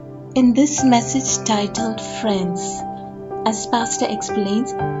In this message titled Friends, as Pastor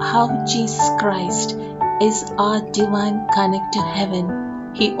explains how Jesus Christ is our divine connect to heaven,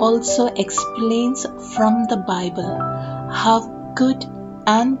 he also explains from the Bible how good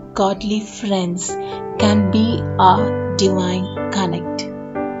and godly friends can be our divine connect.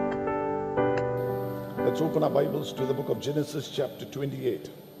 Let's open our Bibles to the book of Genesis chapter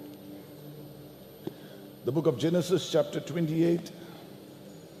 28. The book of Genesis chapter 28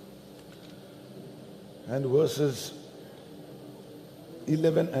 and verses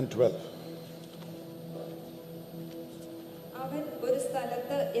 11 and 12. അവൻ ഒരു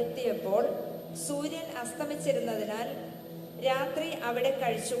സ്ഥലത്ത് എത്തിയപ്പോൾ സൂര്യൻ അസ്തമിച്ചിരുന്നതിനാൽ രാത്രി അവിടെ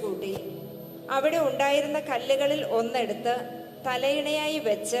കഴിച്ചുകൂട്ടി. അവിടെ ഉണ്ടായിരുന്ന കല്ലുകളിൽ ഒന്നെടുത്ത് തലയിണയായി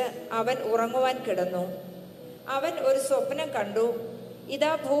വെച്ച് അവൻ ഉറങ്ങുവാൻ കിടന്നു. അവൻ ഒരു സ്വപ്നം കണ്ടു.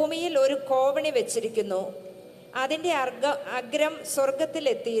 ഇതാ ഭൂമിയിൽ ഒരു കോവണി വെച്ചിരിക്കുന്നു. അതിൻ്റെ അഗ്രം സ്വർഗത്തിൽ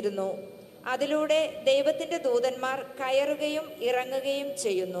എത്തിയിരുന്നു. അതിലൂടെ ദൈവത്തിന്റെ ദൂതന്മാർ കയറുകയും ഇറങ്ങുകയും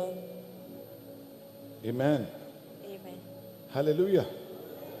ചെയ്യുന്നു. Amen. Amen. Hallelujah.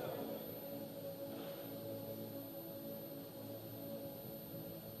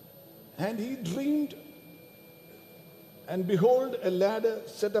 And he dreamed, and behold, a ladder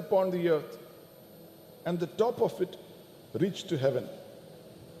set upon the earth, and the top of it reached to heaven.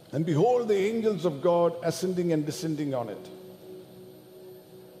 And behold, the angels of God ascending and descending on it.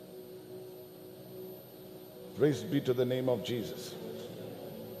 Praise be to the name of Jesus.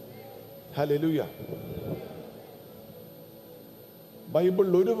 Hallelujah.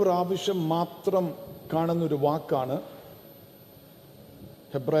 ബൈബിളിൽ ഒരു പ്രാവശ്യം മാത്രം കാണുന്ന ഒരു വാക്കാണ്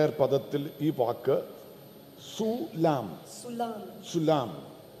ഹെബ്രായർ പദത്തിൽ ഈ വാക്ക് സുലാം. സുലാം.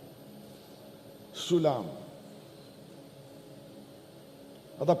 സുലാം.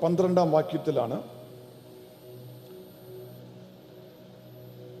 അത് 12-ാം വാക്യത്തിലാണ്.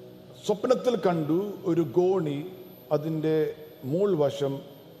 സ്വപ്നത്തിൽ കണ്ടു ഒരു ഗോണി അതിൻ്റെ മൂൾവശം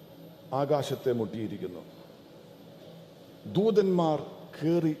ആകാശത്തെ മുട്ടിയിരിക്കുന്നു. ദൂതന്മാർ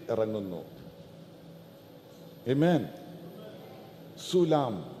കയറി ഇറങ്ങുന്നു. ആമേൻ.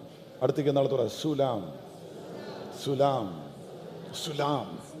 സുലാം. അടുത്തേക്ക് നാളെ തുറ. സുലാം. സുലാം. സുലാം.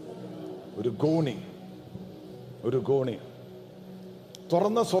 ഒരു ഗോണി. ഒരു ഗോണി.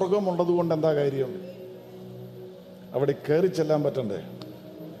 തുറന്ന സ്വർഗം ഉള്ളതുകൊണ്ട് എന്താ കാര്യം? അവിടെ കയറി ചെല്ലാൻ പറ്റണ്ടേ?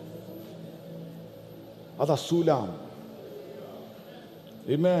 അതാ സുലാം.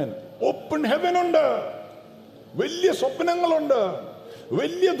 ആമേൻ. ഓപ്പൺ ഹെവൻ ഉണ്ട്. വലിയ സ്വപ്നങ്ങളുണ്ട്,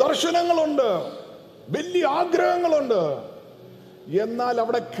 വലിയ ദർശനങ്ങളുണ്ട്, വലിയ ആഗ്രഹങ്ങളുണ്ട്. എന്നാൽ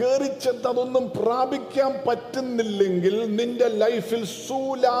അവിടെ കയറിച്ചെന്ന് അതൊന്നും പ്രാപിക്കാൻ പറ്റുന്നില്ലെങ്കിൽ നിന്റെ ലൈഫിൽ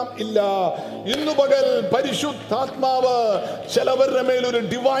സൂലാം ഇല്ല. ഇന്നു പകൽ പരിശുദ്ധാത്മാവ് ചിലവരുടെ മേൽ ഒരു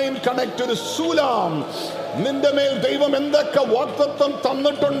ഡിവൈൻ കണക്ട്, ഒരു സൂലാം. നിന്റെ മേൽ ദൈവം എന്തൊക്കെ വാഗ്ദത്തം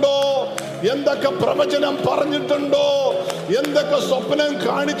തന്നിട്ടുണ്ടോ, എന്തൊക്കെ പ്രവചനം പറഞ്ഞിട്ടുണ്ടോ, എന്തൊക്കെ സ്വപ്നം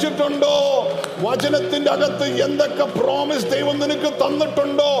കാണിച്ചിട്ടുണ്ടോ, വചനത്തിന്റെ അകത്ത് എന്തൊക്കെ പ്രോമിസ് ദൈവം നിനക്ക്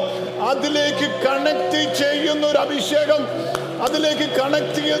തന്നിട്ടുണ്ടോ, അതിലേക്ക് കണക്ട് ചെയ്യുന്ന ഒരു അഭിഷേകം, അതിലേക്ക്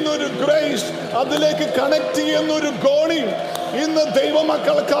കണക്ട് ചെയ്യുന്ന ഒരു ഗ്രേസ്, അതിലേക്ക് കണക്ട് ചെയ്യുന്ന ഒരു ഗോണി ഇന്ന്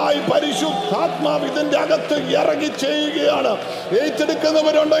ദൈവമക്കൾക്കായി പരിശുദ്ധാത്മാവ് ഇതിന്റെ അകത്ത് ഇറങ്ങി ചെയ്യുകയാണ്.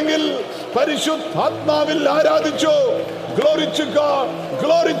 ഏറ്റെടുക്കുന്നവരുണ്ടെങ്കിൽ പരിശുദ്ധാത്മാവിൽ ആരാധിച്ചു. Glory to God,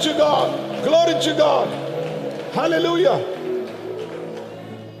 glory to God, glory to God. Hallelujah.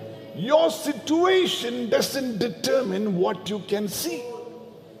 Your situation doesn't determine what you can see.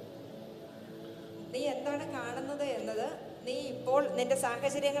 നീ എന്താണ് കാണുന്നത് എന്നത് നീ ഇപ്പോൾ നിന്റെ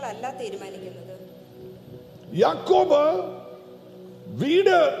സാഹചര്യങ്ങളല്ല തീരുമാനിക്കുന്നത്. യാക്കോബ്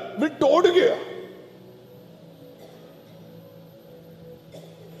വീട് വിട്ടോടുകയാണ്.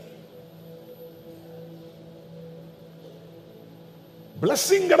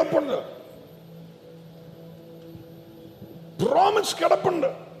 ബ്ലെസ്സിംഗ് കിടപ്പുണ്ട്, പ്രോമിസ് കിടപ്പുണ്ട്.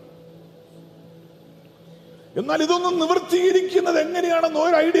 എന്നാൽ ഇതൊന്നും നിവൃത്തീകരിക്കുന്നത് എങ്ങനെയാണെന്ന്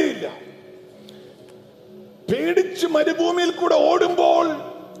ഒരു ഐഡിയ ഇല്ല. പേടിച്ച് മരുഭൂമിയിൽ കൂടെ ഓടുമ്പോൾ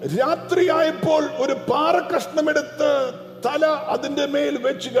രാത്രിയായപ്പോൾ ഒരു പാറക്കഷ്ണമെടുത്ത് തല അതിന്റെ മേൽ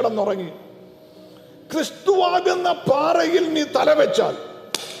വെച്ച് കിടന്നുറങ്ങി. ക്രിസ്തുവാകുന്ന പാറയിൽ നീ തല വെച്ചാൽ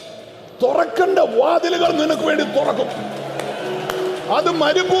തുറക്കേണ്ട വാതിലുകൾ നിനക്ക് വേണ്ടി തുറക്കും. അത്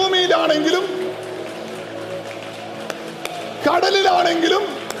മരുഭൂമിയിലാണെങ്കിലും കടലിലാണെങ്കിലും.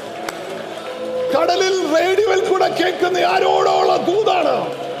 കടലിൽ റേഡിയോയിൽ കൂടെ കേൾക്കുന്ന ആരോടുള്ള ദൂതാണ്.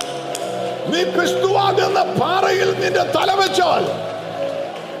 നീ ക്രിസ്തുവാകുന്ന പാറയിൽ നിന്റെ തല വെച്ചാൽ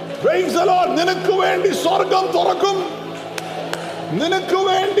നിനക്ക് വേണ്ടി സ്വർഗം തുറക്കും. നിനക്ക്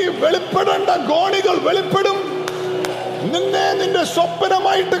വേണ്ടി വെളിപ്പെടേണ്ട ഗോണികൾ വെളിപ്പെടും. നിന്നെ നിന്റെ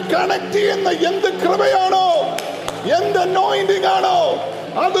സ്വപ്നമായിട്ട് കണക്ട് ചെയ്യുന്ന എന്ത് കൃപയാണോ, എന്ത് അനോയിന്റിംഗ് ആണോ,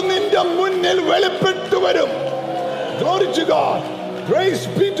 അത് നിന്റെ മുന്നിൽ വെളിപ്പെട്ടു വരും. Glory to God. Praise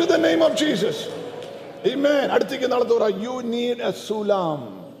be to the name of Jesus. Amen. അടുത്തേക്ക് നടന്നു പറ, you need a sulam.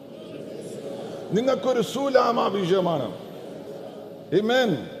 നിങ്ങൾക്കൊരു സൂലാം ആവശ്യമാണ്. Amen.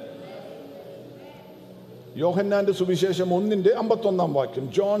 യോഹന്നാന്റെ സുവിശേഷം 1:51.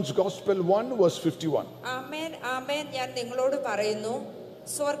 John's Gospel 1:51. ആമേൻ ആമേൻ ഞാൻ നിങ്ങളോട് പറയുന്നു,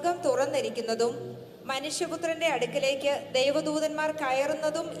 സ്വർഗം തുറന്നിരിക്കുന്നതും മനുഷ്യപുത്രന്റെ അടുക്കലേക്ക് ദൈവദൂതന്മാർ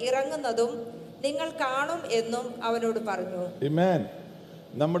കയറുന്നതും ഇറങ്ങുന്നതും നിങ്ങൾ കാണും എന്നും അവനോട് പറഞ്ഞു. Amen.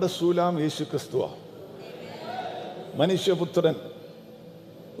 നമ്മുടെ സൂലാം യേശു ക്രിസ്തുവാ. മനുഷ്യപുത്രൻ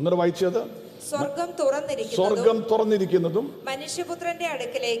എന്നൊരു വായിച്ചത്, സ്വർഗം തുറന്നിരിക്കുന്നതും മനുഷ്യപുത്രന്റെ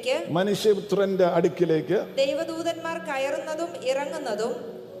അടുക്കിലേക്ക് ദൈവദൂതന്മാർ കയറുന്നതും ഇറങ്ങുന്നതും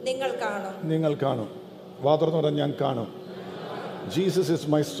നിങ്ങൾ കാണും. വാ തുറന്ന് പറഞ്ഞാൽ ഞാൻ കാണും. Jesus is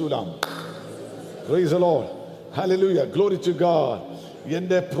my sulam. Praise the Lord. Hallelujah. Glory to God.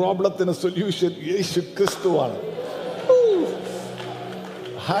 എന്റെ പ്രോബ്ലത്തിന് സൊല്യൂഷൻ യേശു ക്രിസ്തുവാണ്.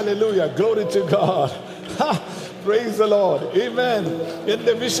 Hallelujah. Glory to God. Praise the Lord. Amen.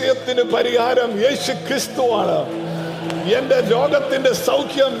 എന്റെ വിഷയത്തിന് പരിഹാരം യേശു ക്രിസ്തുവാണ്. എന്റെ രോഗത്തിന്റെ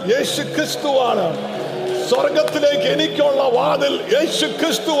സൗഖ്യം യേശു ക്രിസ്തുവാണ്. സ്വർഗത്തിലേക്ക് എനിക്കുള്ള വാതിൽ യേശു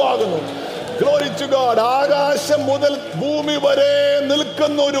ക്രിസ്തുവാകുന്നു. Glory to God. ആകാശം മുതൽ ഭൂമി വരെ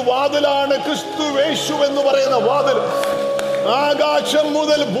നിൽക്കുന്ന ഒരു വാതിലാണ് ക്രിസ്തു യേശു എന്ന് പറയുന്ന വാതിൽ. ആകാശം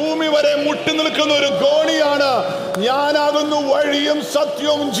മുതൽ ഭൂമി വരെ മുട്ടി നിൽക്കുന്ന ഒരു ഗോണിയാണ് ഞാനാകുന്നു വഴിയും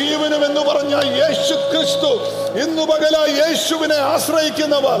സത്യവും ജീവനും എന്ന് പറഞ്ഞ യേശു ക്രിസ്തു. ഇന്നു പകല യേശുവിനെ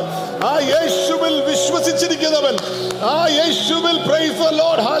ആശ്രയിക്കുന്നവർ, ആ യേശുവിൽ വിശ്വസിച്ചിരിക്കുന്നവൻ, ആ യേശുവിൽ പ്രൈസ് ദി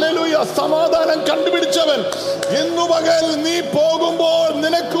ലോർഡ് ഹല്ലേലൂയ സമാധാനം കണ്ടുപിടിച്ചവൻ, ഇന്നു പകൽ നീ പോകുമ്പോൾ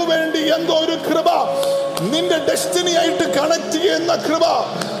നിനക്ക് വേണ്ടി എന്തോ ഒരു കൃപ, നിന്റെ ഡെസ്റ്റിനി ആയിട്ട് കണക്ട് ചെയ്യുന്ന കൃപ,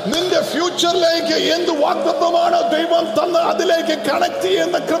 നിന്റെ ഫ്യൂച്ചറിലേക്ക് എന്ത് വാഗ്ദത്തമാണ് ദൈവം തന്ന അതിലേക്ക് കണക്ട്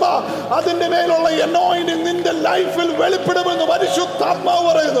ചെയ്യുന്ന കൃപ, അതിന്റെ മേലുള്ള അനോയിന്റിംഗ് നിന്റെ ലൈഫിൽ വെളിപ്പെടുമെന്ന് പരിശുദ്ധാത്മാവ്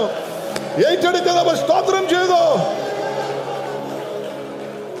പറയുന്നു. ഏറ്റെടുക്കുന്നവർ സ്തോത്രം ചെയ്തു.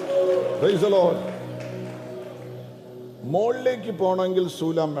 Praise the Lord. മുകളിലേക്ക് പോകണമെങ്കിൽ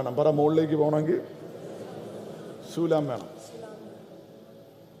സൂലാം വേണം. പറ, മുകളിലേക്ക് പോകണമെങ്കിൽ സൂലാം വേണം.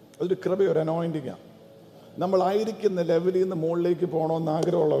 അതൊരു കൃപ, ഒരു അനോയിന്റിംഗ്. നമ്മളായിരിക്കുന്ന ലെവലിൽ നിന്ന് മുകളിലേക്ക് പോകണമെന്ന്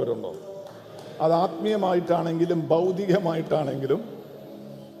ആഗ്രഹമുള്ളവരുണ്ടോ? അത് ആത്മീയമായിട്ടാണെങ്കിലും ഭൗതികമായിട്ടാണെങ്കിലും.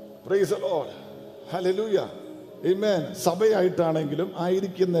 Price the Lord. ഹല്ലേലൂയ. ആമേൻ. സഭയായിട്ടാണെങ്കിലും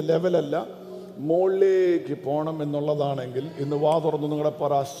ആയിരിക്കുന്ന ലെവലല്ല, മുകളിലേക്ക് പോകണം എന്നുള്ളതാണെങ്കിൽ ഇന്ന് വാ തുറന്നു നിങ്ങളുടെ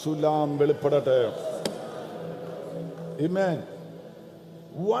പറ, സുലാം വെളിപ്പെടട്ടെ. ആമേൻ.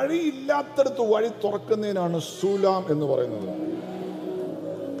 വഴിയില്ലാത്തടത്ത് വഴി തുറക്കുന്നതിനാണ് സുലാം എന്ന് പറയുന്നത്.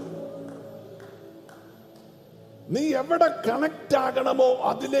 നീ എവിടെ കണക്ട് ആകണമോ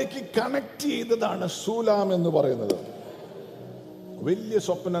അതിലേക്ക് കണക്ട് ചെയ്തതാണ് സൂലാം എന്ന് പറയുന്നത്. വലിയ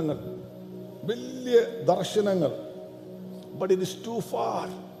സ്വപ്നങ്ങൾ, വലിയ ദർശനങ്ങൾ, but it is too far.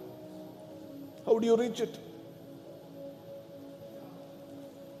 How do you reach it?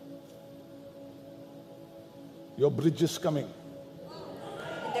 Your bridge is coming.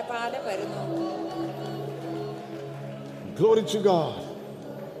 നിന്റെ പാലം വരുന്നു. Glory to God.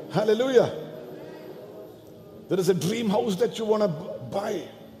 Hallelujah. There is a dream house that you want to buy.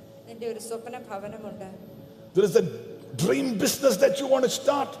 നിന്റെ ഒരു സ്വപ്ന ഭവനമുണ്ട്. There is a dream business that you want to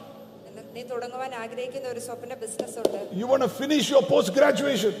start. നീ തുടങ്ങുവാൻ ആഗ്രഹിക്കുന്ന ഒരു സ്വപ്ന business ഉണ്ട്. You want to finish your post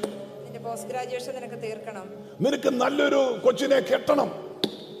graduation. നിന്റെ post graduation നിനക്ക് തീർക്കണം. നിനക്ക് നല്ലൊരു കൊച്ചിനെ കെട്ടണം,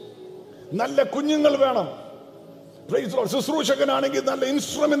 നല്ല കുഞ്ഞുങ്ങൾ വേണം. Praise Lord. ശുശ്രൂഷകനാണെങ്കിൽ നല്ല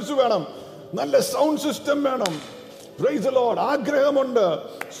ഇൻസ്ട്രുമെന്റ്സ് വേണം, നല്ല സൗണ്ട് സിസ്റ്റം വേണം. Praise Lord. ആഗ്രഹമുണ്ട്,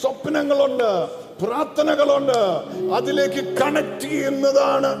 സ്വപ്നങ്ങളുണ്ട്, പ്രാർത്ഥനകളുണ്ട്. അതിലേക്ക് കണക്ട്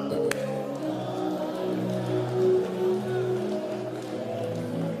ചെയ്യുന്നതാണ്.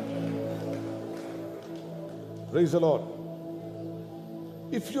 Praise the Lord.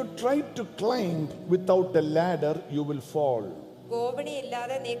 If you try to climb without a ladder, you will fall. ഗോവണി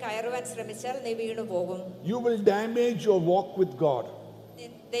ഇല്ലാതെ നീ കയറുവാൻ ശ്രമിച്ചാൽ നീ വീണു പോകും. You will damage your walk with God.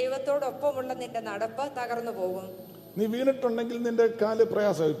 ദൈവത്തോടൊപ്പമുള്ള നിന്റെ നടപ്പ് തകർന്നു പോകും. നീ വീണിട്ടുണ്ടെങ്കിൽ നിന്റെ കാല്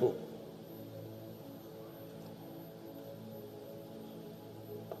പ്രയാസമായി പോകും.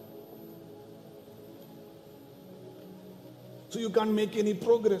 So you can't make any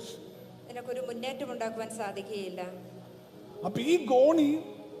progress. നിനക്കൊരു മുന്നേറ്റം ഉണ്ടാക്കുവാൻ സാധിക്കുകയില്ല. അപ്പൊ ഈ ഗോണി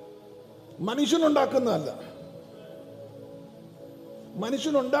മനുഷ്യനുണ്ടാക്കുന്നതല്ല,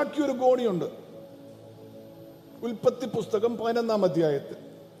 മനുഷ്യനുണ്ടാക്കിയ ഒരു ഗോണിയുണ്ട്. ഉൽപ്പത്തി പുസ്തകം 11-ാം അധ്യായത്തിൽ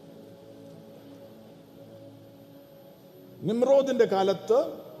നിമ്രോദിന്റെ കാലത്ത്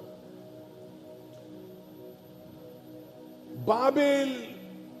ബാബേൽ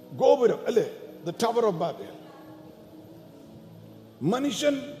ഗോപുരം അല്ലേ, ദ ടവർ ഓഫ് ബാബേൽ,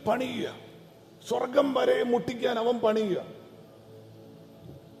 മനുഷ്യൻ പണിയുക, സ്വർഗം വരെ മുട്ടിക്കാൻ അവൻ പണിയുക.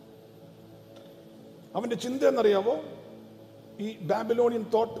 അവന്റെ ചിന്ത എന്നറിയാവോ? ഈ ബാബിലോണിയൻ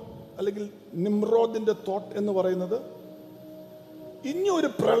തോട്ട് അല്ലെങ്കിൽ നിമ്രോദിന്റെ തോട്ട് എന്ന് പറയുന്നത്, ഇനി ഒരു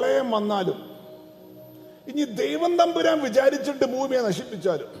പ്രളയം വന്നാലും, ഇനി ദൈവം തമ്പുരാൻ വിചാരിച്ചിട്ട് ഭൂമിയെ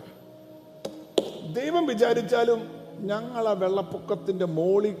നശിപ്പിച്ചാലും, ദൈവം വിചാരിച്ചാലും ഞങ്ങൾ ആ വെള്ളപ്പൊക്കത്തിന്റെ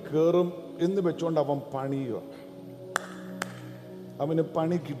മോളിൽ കയറും എന്ന് വെച്ചുകൊണ്ട് അവൻ പണിയുക. അവന്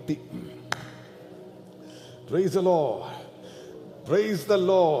പണി കിട്ടി. Praise the Lord. Praise the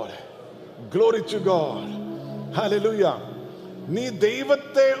Lord. Glory to God. Hallelujah. നീ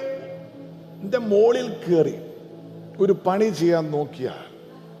ദൈവത്തെ മോളിൽ കയറി ഒരു പണി ചെയ്യാൻ നോക്കിയാൽ,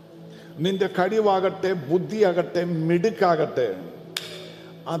 നിന്റെ കഴിവാകട്ടെ, ബുദ്ധിയാകട്ടെ, മിടുക്കാകട്ടെ,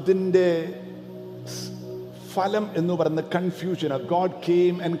 അതിൻ്റെ ഫലം എന്ന് പറയുന്ന confusion. God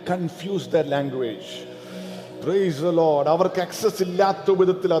came and confused their language. Praise the Lord. അവർക്ക് ആക്സസ് ഇല്ലാത്ത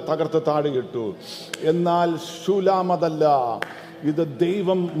വിധത്തിൽ തകർത്ത് താഴെ ഇട്ടു. എന്നാൽ ശൂലാം അതല്ല, ഇത്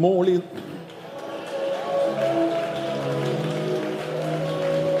ദൈവം മോളി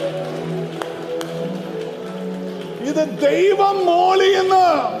ഇത് ദൈവം മോളിയെന്ന്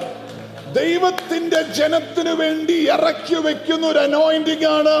ദൈവത്തിന്റെ ജനത്തിനു വേണ്ടി ഇറക്കി വെക്കുന്ന ഒരു അനോയിന്റിംഗ്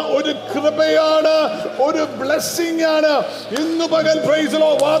ആണ്, ഒരു കൃപയാണ്, ഒരു ബ്ലെസ്സിംഗ് ആണ്. ഇന്ന് പകൽ പ്രൈസ് ദി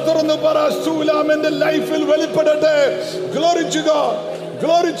ലോർഡ് വാ തുറന്ന് പറ, ശൂലാം എന്റെ ലൈഫിൽ വെളിപ്പെടട്ടെ. Glory to God,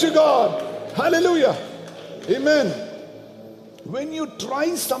 glory to God, ഹല്ലേലൂയ, ആമേൻ. When you try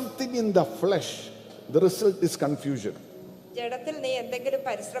something in the flesh, the result is confusion. ജഡത്തിൽ നീ എന്തെങ്കിലും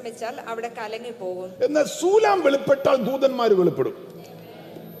പരിശ്രമിച്ചാൽ അവിടെ കലങ്ങി പോകും. എന്നാൽ ശൂലാം വെളിപ്പെട്ടാൽ ദൂതന്മാർ വെളിപ്പെടും.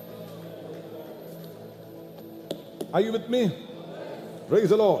 Are you with me? Praise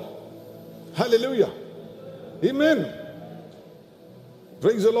the Lord. Hallelujah. Amen.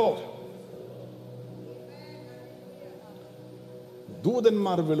 Praise the Lord.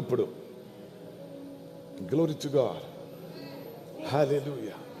 ദൂതന്മാർ വെളിപ്പെടും. Glory to God.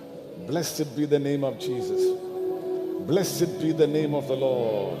 Hallelujah. Blessed be the name of Jesus. Blessed be the name of the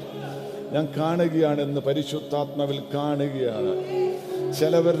Lord. ഞാൻ കാണുകയാണെന്ന് പരിശുദ്ധാത്മാവിൽ കാണുകയാണ്.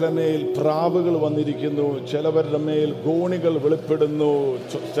 ചിലവരുടെ മേൽ പ്രാവുകൾ വന്നിരിക്കുന്നു, ചിലവരുടെ മേൽ ഗോണികൾ വെളിപ്പെടുന്നു,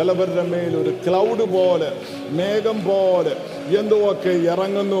 ചിലവരുടെ മേൽ ഒരു ക്ലൗഡ് പോലെ, മേഘം പോലെ എന്തോ ഒക്കെ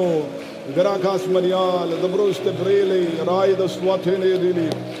ഇറങ്ങുന്നു.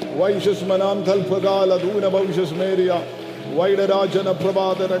 വൈഡരാജന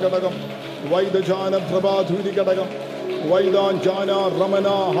പ്രഭാതര ഘടകം, വൈദജാന പ്രഭാധൂരി ഘടകം, വൈദാഞ്ചാന രമന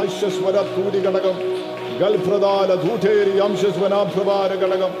ഹർഷസ്വര തൂരി ഘടകം, ഗൽപ്രദാല ധൂഠേരി അംശസ്വന പ്രഭാര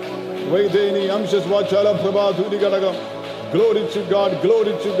ഘടകം, വൈദേനി അംശസ്വചല പ്രഭാധൂരി ഘടകം. Glory to God,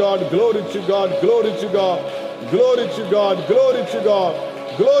 glory to God, glory to God, glory to God, glory to God, glory to God,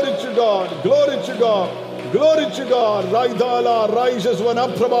 glory to God, glory to God, glory to God. Raidala raiseswana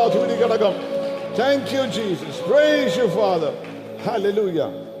prabhathuri ghadagam. Thank you Jesus. Praise you Father. Hallelujah.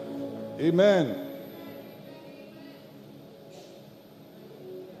 Amen.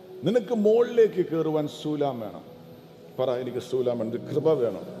 നിനക്ക് മുകളിലേക്ക് കയറുവാൻ ശൂലാം വേണം. പറ, എനിക്ക് ശൂലാം വേണം, കൃപ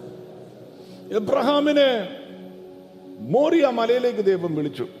വേണം. എബ്രഹാമിനെ മോറിയ മലയിലേക്ക് ദൈവം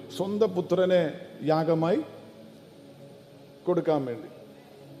വിളിച്ചു, സ്വന്തം പുത്രനെ യാഗമായി കൊടുക്കാൻ വേണ്ടി.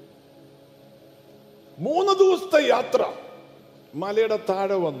 3 ദിവസത്തെ യാത്ര മലയുടെ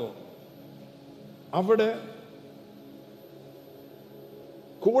താഴെ വന്നു. അവിടെ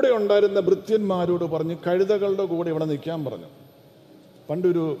കൂടെ ഉണ്ടായിരുന്ന ഭൃത്യന്മാരോട് പറഞ്ഞു, കഴുതകളുടെ കൂടെ ഇവിടെ നിൽക്കാൻ പറഞ്ഞു.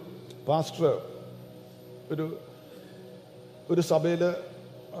 പണ്ടൊരു പാസ്റ്റർ ഒരു സഭയിൽ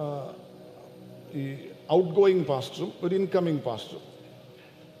ഈ ഔട്ട് ഗോയിങ് പാസ്റ്ററും ഒരു ഇൻകമ്മിങ് പാസ്റ്ററും.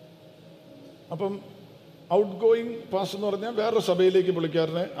 അപ്പം ഔട്ട് ഗോയിങ് പാസ്റ്റർ എന്ന് പറഞ്ഞാൽ വേറൊരു സഭയിലേക്ക്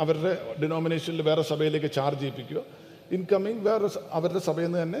പുള്ളിക്കാരനെ അവരുടെ ഡിനോമിനേഷനിൽ വേറെ സഭയിലേക്ക് ചാർജ് ചെയ്യിപ്പിക്കുക. ഇൻകമ്മിങ് അവരുടെ സഭയിൽ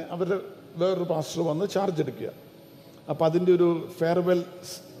നിന്ന് തന്നെ അവരുടെ വേറൊരു പാസ്റ്റർ വന്ന് ചാർജ് എടുക്കുക. അപ്പം അതിൻ്റെ ഒരു ഫെയർവെൽ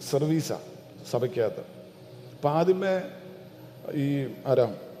സർവീസാണ് സഭയ്ക്കകത്ത്. അപ്പം ആദ്യമേ ഈ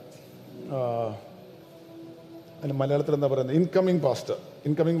അതിന് മലയാളത്തിൽ എന്താ പറയുന്നത്, ഇൻകമ്മിങ് പാസ്റ്റർ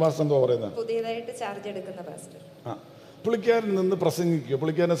എന്താ പറയുന്നത്, പുതിയതായിട്ട് ചാർജ് എടുക്കുന്ന പാസ്റ്റർ. പുള്ളിക്കാരൻ നിന്ന് പ്രസംഗിക്കുക,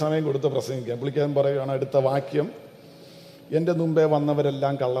 പുള്ളിക്കാരന് സമയം കൊടുത്ത് പ്രസംഗിക്കുക. പുള്ളിക്കാരൻ പറയുകയാണ്, അടുത്ത വാക്യം, എൻ്റെ മുമ്പേ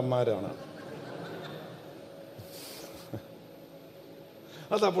വന്നവരെല്ലാം കള്ളന്മാരാണ്.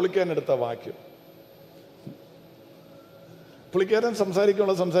 അതാ പുള്ളിക്കാരൻ എടുത്ത വാക്യം. പുള്ളിക്കാരൻ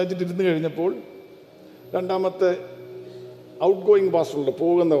സംസാരിച്ചിട്ടിരുന്ന് കഴിഞ്ഞപ്പോൾ രണ്ടാമത്തെ ഔട്ട് ഗോയിങ് പാസ്റ്ററുണ്ട്,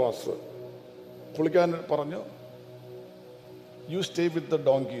 പോകുന്ന പാസ്റ്റർ, പുള്ളിക്കാരൻ പറഞ്ഞു, you stay with the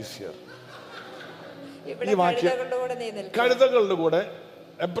donkeys here. ഈ വാക്യം കഴുതകളുടെ കൂടെ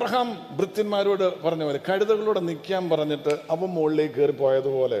എബ്രഹാം ഭൃത്യന്മാരോട് പറഞ്ഞ പോലെ കഴുതകളോടെ നിൽക്കാൻ പറഞ്ഞിട്ട് അവൻ മുകളിലേക്ക് കയറി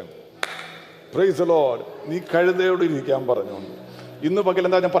പോയതുപോലെ, പ്രൈസ് ദി ലോർഡ്, നീ കഴുതയോട് ഇരിക്കാൻ പറഞ്ഞു. ഇന്ന് പകൽ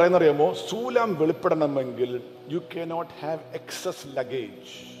എന്താ ഞാൻ പറയുന്ന അറിയാമോ? ശൂലം വെളിപ്പെടണമെങ്കിൽ you cannot have excess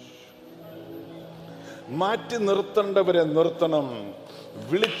luggage. മാറ്റി നിർത്തേണ്ടവരെ നിർത്തണം.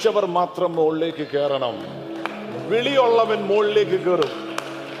 വിളിച്ചവർ മാത്രം മുകളിലേക്ക് കയറണം. വിളിയുള്ളവൻ മുകളിലേക്ക് കയറും.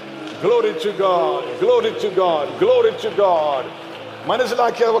 Glory to God, glory to God, glory to God.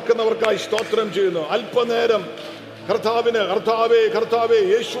 മനസ്സിലാക്കി വെക്കുന്നവർക്കായി സ്തോത്രം ചെയ്യുന്നു. അല്പനേരം കർത്താവേ കർത്താവേ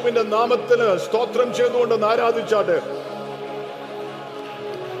യേശുവിന്റെ നാമത്തിന് സ്തോത്രം ചെയ്തുകൊണ്ട് ആരാധിച്ചാട്ടെ.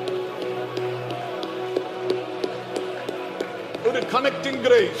 ഒരു കണക്ടിംഗ്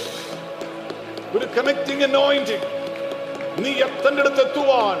ഗ്രേസ്, ഒരു കണക്ടിംഗ് അനോയിന്റിംഗ്. നീ എത്തേണ്ടടുത്ത്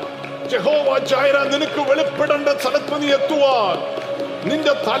എത്തുവാൻ, യഹോവ ജൈറ നിനക്ക് വെളിപ്പെടേണ്ട സ്ഥലത്ത് നീ എത്തുവാൻ,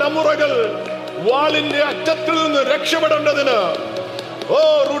 നിന്റെ തലമുറകൾ വാളിന്റെ അറ്റത്തിൽ നിന്ന് രക്ഷപ്പെടേണ്ടതിന്,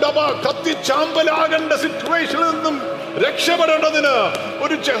 കത്തിച്ചാമ്പലാകേണ്ട സിറ്റുവേഷനിൽ നിന്നും രക്ഷപ്പെടേണ്ടതിന്,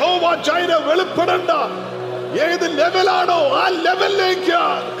 ഒരു യഹോവ ജൈറ വെളിപ്പെടേണ്ട ഏത് ലെവലാണോ ആ ലെവലിലേക്ക്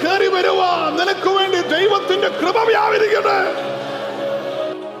കയറി വരുവാൻ നിനക്ക് വേണ്ടി ദൈവത്തിന്റെ കൃപ വ്യാപരിക്കട്ടെ.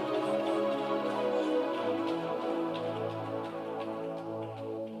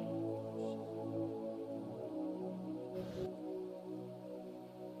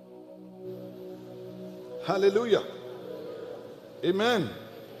 Hallelujah. Amen.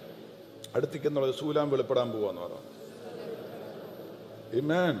 അടുത്തേക്കെന്നുള്ളത് ശൂലം വെളിപ്പെടാൻ പോവാന്ന് പറഞ്ഞു.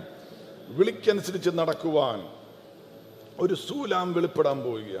 Amen. വിളിക്കനുസരിച്ച് നടക്കുവാൻ ഒരു ശൂലം വെളിപ്പെടാൻ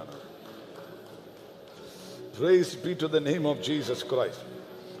പോവുകയാണ്. Praise be to the name of Jesus Christ.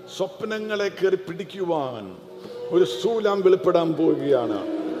 സ്വപ്നങ്ങളെ കയറി പിടിക്കുവാൻ ഒരു ശൂലം വെളിപ്പെടാൻ പോവുകയാണ്.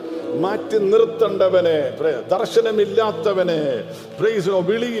 മാറ്റി നിർത്തേണ്ടവനെ, ദർശനമില്ലാത്തവനെ,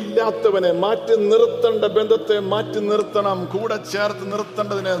 വിളിയില്ലാത്തവനെ, മാറ്റി നിർത്തേണ്ട ബന്ധത്തെ മാറ്റി നിർത്തണം. കൂടെ ചേർത്ത്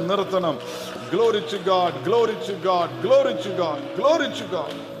നിർത്തേണ്ടതിനെ നിർത്തണം. Glory to God, glory to God, glory to God, glory to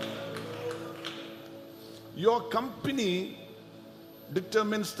God. Your company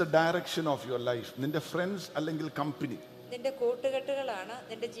determines the direction of your life. നിന്റെ ഫ്രണ്ട്സ് അല്ലെങ്കിൽ കമ്പനി, നിന്റെ കൂട്ടുകെട്ടുകളാണ്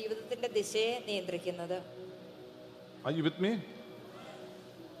നിന്റെ ജീവിതത്തിന്റെ ദിശയെ നിയന്ത്രിക്കുന്നത്. Are you with me?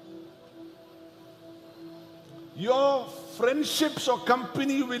 Your friendships or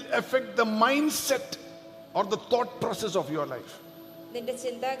company will affect the mindset or the thought process of your life. നിന്റെ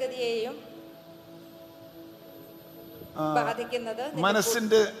ചിന്താഗതിയെയും ബാധിക്കുന്നത്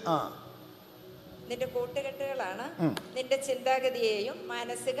മനസ്സിന്റെ നിന്റെ കൂട്ടുകെട്ടുകളാണ് നിന്റെ ചിന്താഗതിയെയും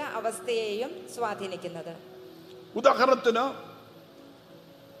മാനസിക അവസ്ഥയെയും സ്വാധീനിക്കുന്നത്. ഉദാഹരണത്തിന്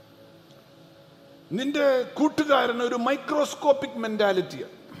നിന്റെ കൂട്ടുകാരന് ഒരു മൈക്രോസ്കോപ്പിക്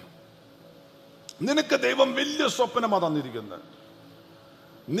മെന്റാലിറ്റിയാണ്. നിനക്ക് ദൈവം വലിയ സ്വപ്നമാണ് തന്നിരിക്കുന്നത്.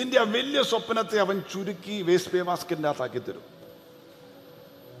 നിന്റെ ആ വലിയ സ്വപ്നത്തെ അവൻ ചുരുക്കി വേസ്റ്റ് ബാസ്കറ്റിന്റെ അകത്താക്കി തരും.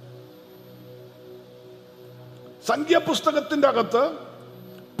 സംഖ്യാപുസ്തകത്തിന്റെ അകത്ത്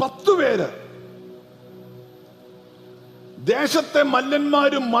 10 പേര് ദേശത്തെ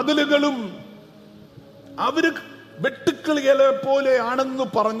മല്ലന്മാരും മതിലുകളും അവര് വെട്ടുക്കിളികളെ പോലെ ആണെന്ന്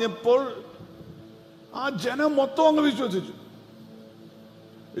പറഞ്ഞപ്പോൾ ആ ജനം മൊത്തം അങ്ങ് വിശ്വസിച്ചു.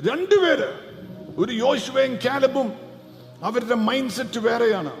 2 പേര്, ഒരു യോശുവയും കാലബും, അവരുടെ മൈൻഡ് സെറ്റ്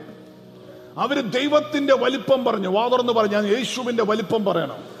വേറെയാണ്. അവര് ദൈവത്തിന്റെ വലിപ്പം പറഞ്ഞു, വാതുറന്ന് പറഞ്ഞു, ഞാൻ യേശുവിന്റെ വലിപ്പം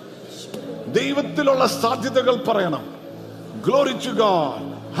പറയണം, ദൈവത്തിലുള്ള സാധ്യതകൾ പറയണം. Glory to God.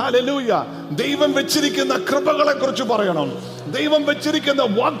 Hallelujah. ദൈവം വെച്ചിരിക്കുന്ന കൃപകളെ കുറിച്ച് പറയണം, ദൈവം വെച്ചിരിക്കുന്ന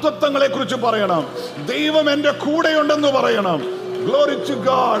വാഗ്ദത്തങ്ങളെ കുറിച്ച് പറയണം, ദൈവം എന്റെ കൂടെയുണ്ടെന്ന് പറയണം. Glory to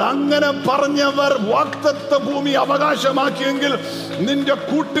God. അങ്ങനെ പറഞ്ഞവർ വാഗ്ദത്ത ഭൂമി അവകാശമാക്കിയെങ്കിൽ നിന്റെ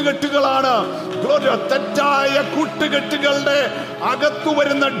കൂട്ടുകെട്ടുകളാണ്. തെറ്റായ കൂട്ടുകെട്ടുകളുടെ അകത്തു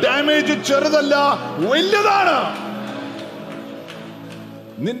വരുന്ന ഡാമേജ് ചെറുതല്ല, വലുതാണ്.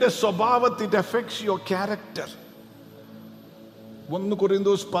 നിന്റെ സ്വഭാവത്തിൽ it affects your character. 1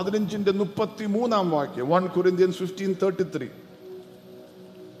 Corinthians 15:33 1 Corinthians 15:33.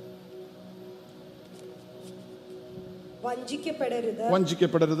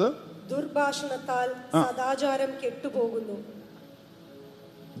 വഞ്ചിക്കപ്പെടരുത്, ദുർഭാഷണത്താൽ സദാചാരം കെട്ടുപോകുന്നു.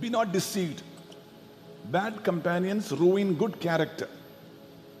 Be not deceived. Bad companions ruin good character.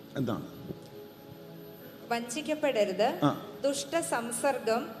 എന്താണ്? വഞ്ചിക്കപ്പെടരുത്, ദുഷ്ട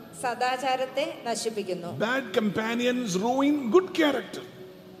സംസർഗം സദാചാരത്തെ നശിപ്പിക്കുന്നു. Bad companions ruin good character.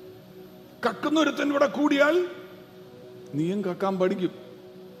 കക്കുന്നൊരുത്തൻ ഇവിടെ കൂടിയാൽ നീയും കക്കാൻ പഠിക്കും.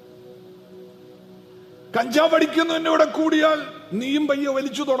 കഞ്ചാവ് അടിക്കുന്നവന്റെ ഇവിടെ കൂടിയാൽ നീയും പയ്യെ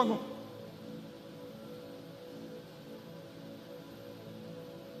വലിച്ചു തുടങ്ങും.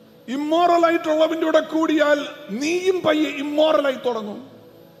 ഇമ്മോറൽ ആയിട്ടുള്ളവന്റെ കൂടെ കൂടിയാൽ നീയും പയ്യെ ഇമ്മോറലായി തുടങ്ങും.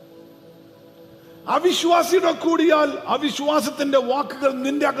 അവിശ്വാസിയുടെ കൂടിയാൽ അവിശ്വാസത്തിന്റെ വാക്കുകൾ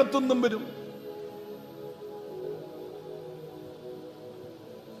നിന്റെ അകത്തുനിന്നും വരും.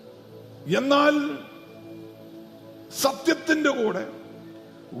 എന്നാൽ സത്യത്തിന്റെ കൂടെ,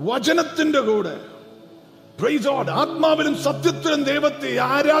 വചനത്തിന്റെ കൂടെ, പ്രൈസ് ഗോഡ്, ആത്മാവിലും സത്യത്തിലും ദൈവത്തെ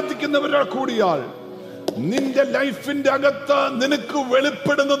ആരാധിക്കുന്നവരുടെ കൂടിയാൽ നിന്റെ ലൈഫിന്റെ അകത്ത് നിനക്ക്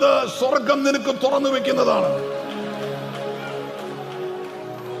വെളിപ്പെടുന്നത് സ്വർഗം നിനക്ക് തുറന്നു വെക്കുന്നതാണ്.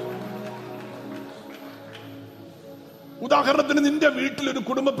 ഉദാഹരണത്തിന് നിന്റെ വീട്ടിൽ ഒരു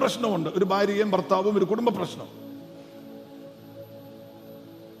കുടുംബ പ്രശ്നമുണ്ട്, ഒരു ഭാര്യയും ഭർത്താവും ഒരു കുടുംബ പ്രശ്നം.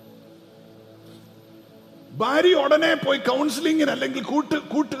 ഭാര്യ ഉടനെ പോയി കൗൺസിലിങ്ങിന് അല്ലെങ്കിൽ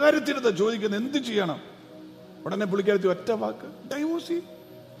കൂട്ടുകാരത്തിരുന്ന് ചോദിക്കുന്നത് എന്ത് ചെയ്യണം? ഉടനെ പുള്ളിക്കാരത്തി ഒറ്റ വാക്ക്, ഡൈവോഴ്സ് ചെയ്യും.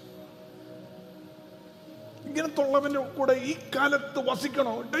 ഇങ്ങനത്തുള്ളവന്റെ കൂടെ ഈ കാലത്ത്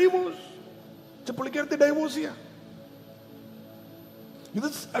വസിക്കണോ? ഡൈവോഴ്സ്. പുള്ളിക്കാരത്തി ഡൈവോഴ്സ് ചെയ്യാം. ഇത്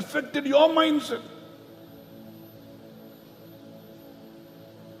അഫക്റ്റഡ് യുവർ മൈൻഡ് സെറ്റ്.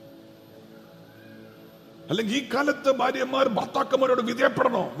 അല്ലെങ്കിൽ ഈ കാലത്ത് ഭാര്യമാർ ഭർത്താക്കന്മാരോട്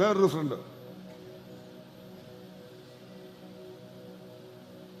വിധേയപ്പെടണോ? വേറൊരു front,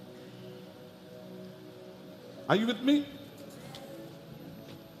 are you with me?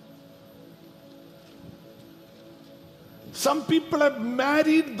 Some people have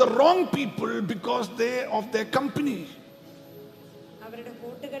married the wrong people because they of their company. അവരുടെ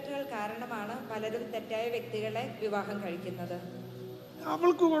കൂട്ടുകെട്ടുകൾ കാരണമാണ് പലരും തെറ്റായ വ്യക്തികളെ വിവാഹം കഴിക്കുന്നത്.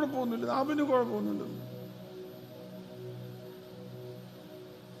 അവൾക്ക് കുഴപ്പമൊന്നുമില്ല, അവന് കുഴപ്പമൊന്നുമില്ല.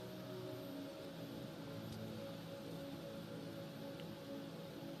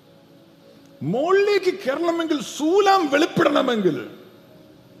 മുകളിലേക്ക് കയറണമെങ്കിൽ, ശൂലം വെളിപ്പെടണമെങ്കിൽ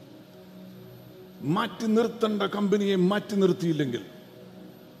മാറ്റി നിർത്തേണ്ട കമ്പനിയെ മാറ്റി നിർത്തിയില്ലെങ്കിൽ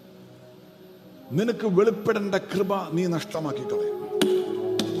നിനക്ക് വെളിപ്പെടേണ്ട കൃപ നീ നഷ്ടമാക്കി കളയും.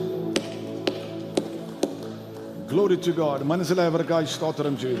 Glory to God. മനസ്സിലായവർക്കായി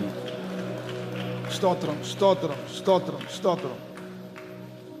സ്തോത്രം ചെയ്യുന്നു. സ്തോത്രം, സ്തോത്രം, സ്തോത്രം, സ്തോത്രം.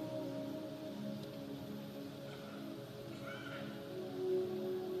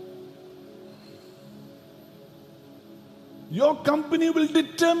 Your company will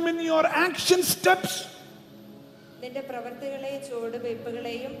determine your action steps. നിന്റെ പ്രവൃത്തികളെയും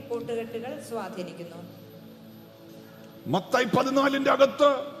ചുവടുവയ്പ്പുകളെയും കൂട്ടുകെട്ടുകൾ സ്വാധീനിക്കുന്നു. മത്തായി 14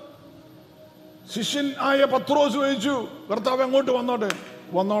 അകത്ത് ശിഷ്യൻ ആയ പത്രോസ് ചോദിച്ചു, കർത്താവ് അങ്ങോട്ട് വന്നോട്ടെ?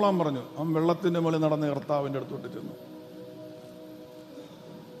 വന്നോളാൻ പറഞ്ഞു. അവൻ വെള്ളത്തിന്റെ മുകളിൽ നടന്ന് കർത്താവിന്റെ അടുത്തോട്ട് ചെന്നു.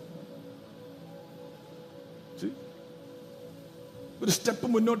 ഒരു സ്റ്റെപ്പ്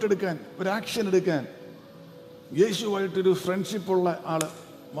മുന്നോട്ടെടുക്കാൻ, ഒരു ആക്ഷൻ എടുക്കാൻ യേശുവായിട്ടൊരു ഫ്രണ്ട്ഷിപ്പ് ഉള്ള ആള്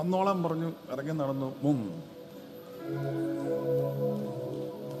വന്നോളാൻ പറഞ്ഞു, ഇറങ്ങി നടന്നു.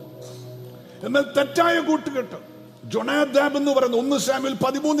 എന്നാൽ തെറ്റായ കൂട്ടുകെട്ട്, ജോനാദാബ് എന്ന് പറയുന്ന 1 ശമൂവേൽ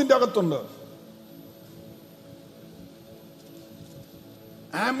 13 അകത്തുണ്ട്.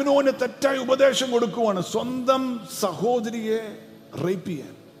 ആമ്നോന് തെറ്റായ ഉപദേശം കൊടുക്കുവാണ്, സ്വന്തം സഹോദരിയെ റേപ്പ്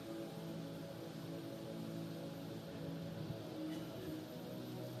ചെയ്യാൻ.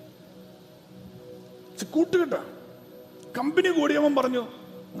 കൂട്ടുകെട്ട കമ്പനി കൂടിയവൻ പറഞ്ഞു,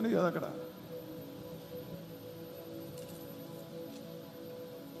 അങ്ങനെ ചെയ്താക്കട.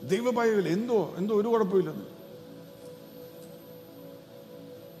 ദൈവഭയമില്ല, എന്തോ ഒരു കുഴപ്പമില്ലെന്ന്.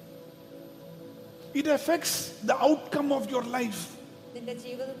 It affects the outcome of your life. നിന്റെ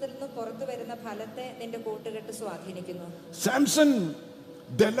ജീവിതത്തിൽ നിന്ന് പുറത്തു വരുന്ന ഫലത്തെ നിന്റെ കൂട്ടുകെട്ട് സ്വാധീനിക്കുന്നു. സാംസൺ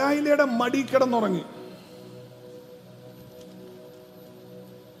ദലൈലയുടെ മടി കിടന്നുറങ്ങി.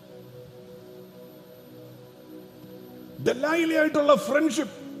 ദലൈലയായിട്ടുള്ള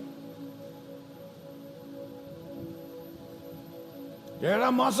ഫ്രണ്ട്ഷിപ്പ്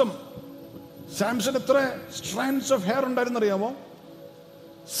 7-ാം മാസം സാംസൺ എത്ര strands of hair ഉണ്ടായിരുന്നറിയാമോ?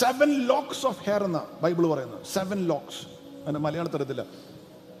 7 locks of hair എന്ന ബൈബിൾ പറയുന്നത്. 7 ലോക്സ്. അതിന്റെ മലയാളത്തിൽ അറിയത്തില്ല.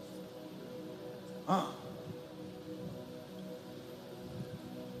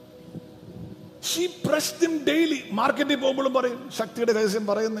 She pressed him daily. മാർക്കറ്റിൽ പോകുമ്പോഴും പറയും, ശക്തിയുടെ രഹസ്യം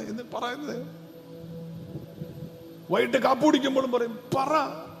പറയുന്നത്. വൈകിട്ട് കാപ്പി കുടിക്കുമ്പോഴും പറയും, പറ,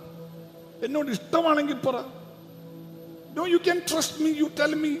 എന്നോട് ഇഷ്ടമാണെങ്കിൽ പറ. No, you can trust me. You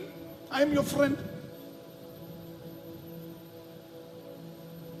tell me. I am your friend.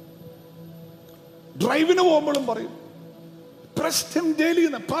 ഡ്രൈവിന് പോകുമ്പോഴും പറയും, pressed him daily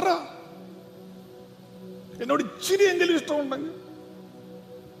എന്ന് പറ, എന്നോട് ഇച്ചിരിയെങ്കിലും ഇഷ്ടമുണ്ടെങ്കിൽ.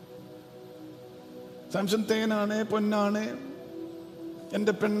 സാംസൺ തേനാണ്, പൊന്നാണ്,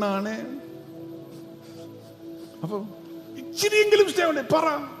 എന്റെ പെണ്ണാണ്. അപ്പൊ ഇച്ചിരിയെങ്കിലും ഇഷ്ടമുണ്ട് പറ.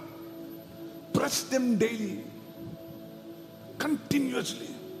 Press them daily, continuously.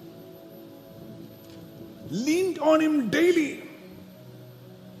 Leaned on him daily.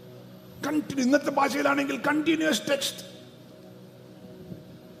 ഇന്നത്തെ ഭാഷയിലാണെങ്കിൽ കണ്ടിന്യൂസ് ടെക്സ്റ്റ്.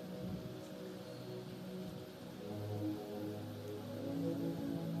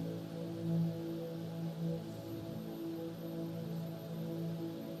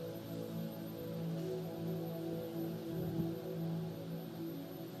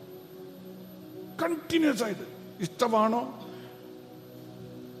 കണ്ടിന്യൂസ് ആയിട്ട്. ഇഷ്ടമാണോ?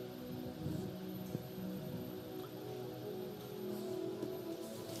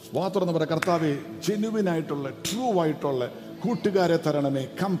 വാ തുറന്ന് പറ, കർത്താവേ, ജെന്യുവിൻ ആയിട്ടുള്ള, ട്രൂ ആയിട്ടുള്ള കൂട്ടുകാരെ തരണമേ,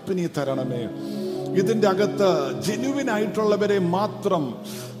 കമ്പനി തരണമേ. ഇതിന്റെ അകത്ത് ജെന്യുവിൻ ആയിട്ടുള്ളവരെ മാത്രം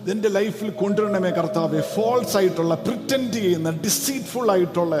എന്റെ ലൈഫിൽ കൊണ്ടുവരണമേ കർത്താവേ. ഫോൾസ് ആയിട്ടുള്ള, പ്രിറ്റൻഡ് ചെയ്യുന്ന, ഡിസീറ്റ്ഫുൾ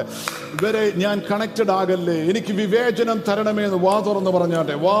ആയിട്ടുള്ള ഇവരെ ഞാൻ കണക്റ്റഡ് ആകല്ലേ. എനിക്ക് വിവേചനം തരണമേ എന്ന് വാ തുറന്ന്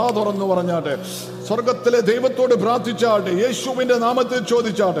പറഞ്ഞാട്ടെ, വാ തുറന്ന് പറഞ്ഞാട്ടെ. സ്വർഗത്തിലെ ദൈവത്തോട് പ്രാർത്ഥിച്ചാട്ടെ, യേശുവിന്റെ നാമത്തിൽ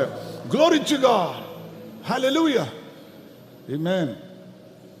ചോദിച്ചാട്ടെ. Glory to God. ഹല്ലേലൂയ. ആമേൻ.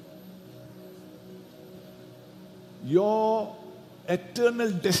 Your eternal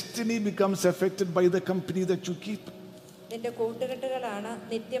destiny becomes affected by the company that you keep. നിന്റെ കൂട്ടുകെട്ടുകളാണ്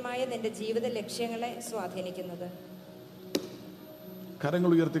നിത്യമായ നിന്റെ ജീവിത ലക്ഷ്യങ്ങളെ സ്വാധീനിക്കുന്നത്.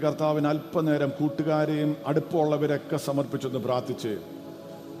 കരങ്ങൾ ഉയർത്തി കർത്താവിന് അല്പനേരം കൂട്ടുകാരെയും അടുപ്പമുള്ളവരൊക്കെ സമർപ്പിച്ചൊന്ന് പ്രാർത്ഥിച്ച്.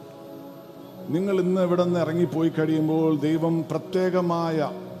 നിങ്ങൾ ഇന്ന് ഇവിടെ നിന്ന് ഇറങ്ങിപ്പോയി കഴിയുമ്പോൾ ദൈവം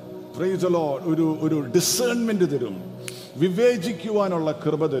പ്രത്യേകമായ പ്രൈസ് ദി ലോർഡ് ഒരു ഡിസേൺമെന്റ് തരും, വിവേചിക്കുവാനുള്ള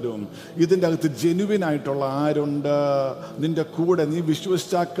കൃപ തരും. ഇതിൻ്റെ അകത്ത് ജെനുവിൻ ആയിട്ടുള്ള ആരുണ്ട് നിന്റെ കൂടെ, നീ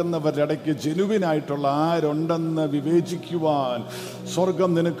വിശ്വസിച്ചാക്കുന്നവരുടെ ഇടയ്ക്ക് ജെനുവിൻ ആയിട്ടുള്ള ആരുണ്ടെന്ന് വിവേചിക്കുവാൻ സ്വർഗം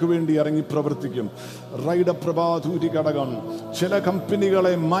നിനക്ക് വേണ്ടി ഇറങ്ങി പ്രവർത്തിക്കും. റൈഡപ്രഭാധൂരി ഘടകം. ചില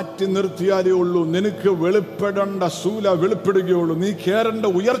കമ്പനികളെ മാറ്റി നിർത്തിയാലേ ഉള്ളൂ നിനക്ക് വെളിപ്പെടേണ്ട ശൂല വെളിപ്പെടുകയുള്ളൂ, നീ കയറേണ്ട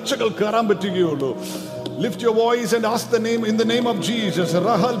ഉയർച്ചകൾ കയറാൻ പറ്റുകയുള്ളൂ. Lift your voice and ask the name, in the name of Jesus.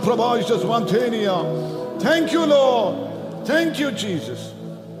 Rahal Prabhasha Svanthania. Thank you, Lord. Thank you, Jesus.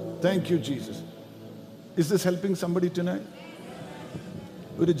 Thank you, Jesus. Is this helping somebody tonight?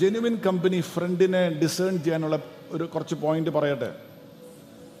 ഒരു ജെന്യുവിൻ കമ്പനി ഫ്രണ്ടിനെ discern ചെയ്യാനുള്ള ഒരു കുറച്ച് point പറയട്ടെ.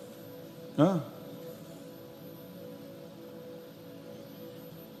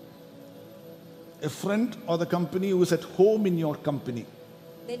 A friend or the company who is at home in your company.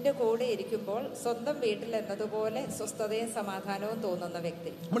 നിന്റെ കൂടെ ഇരിക്കുമ്പോൾ സ്വന്തം വീട്ടിൽ എന്നതുപോലെ സ്വസ്ഥതയും സമാധാനവും തോന്നുന്ന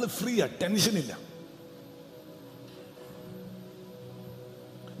വ്യക്തി. നമ്മൾ ഫ്രീയാ, ടെൻഷൻ ഇല്ല.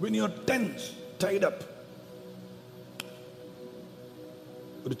 When you're tense, tied up,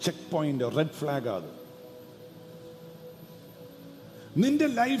 ഒരു ചെക്ക് പോയിന്റ്, റെഡ് ഫ്ലാഗ് അത്. നിന്റെ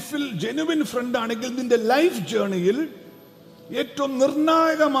ലൈഫിൽ ജെനുവിൻ ഫ്രണ്ട് ആണെങ്കിൽ നിന്റെ ലൈഫ് ജേർണിയിൽ ഏറ്റവും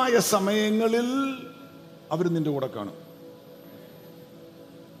നിർണായകമായ സമയങ്ങളിൽ അവർ നിന്റെ കൂടെ കാണും.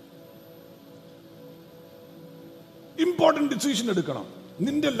 ഇമ്പോർട്ടന്റ് ഡിസിഷൻ എടുക്കണം.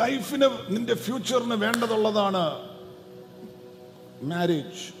 നിന്റെ ലൈഫിന്, നിന്റെ ഫ്യൂച്ചറിന് വേണ്ടതുള്ളതാണ്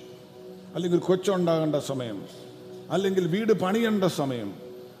മാരേജ്, അല്ലെങ്കിൽ കൊച്ചുണ്ടാകേണ്ട സമയം, അല്ലെങ്കിൽ വീട് പണിയേണ്ട സമയം,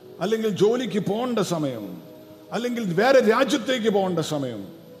 അല്ലെങ്കിൽ ജോലിക്ക് പോകേണ്ട സമയം, അല്ലെങ്കിൽ വേറെ രാജ്യത്തേക്ക് പോകേണ്ട സമയം.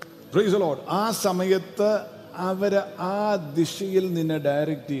 Praise the Lord. ആ സമയത്ത് അവര് ആ ദിശയിൽ നിന്നെ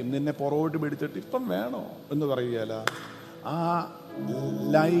ഡയറക്റ്റ് ചെയ്യും. നിന്നെ പുറകോട്ട് പിടിച്ചിട്ട് ഇപ്പം വേണോ എന്ന് പറയുകയല്ല, ആ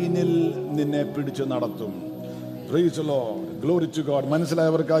ലൈനിൽ നിന്നെ പിടിച്ച് നടത്തും. Praise the Lord. Glory to God.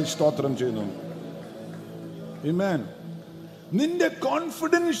 മനസ്സിലായവർക്കായി സ്തോത്രം ചെയ്യുന്നു. ആമേൻ. നിന്റെ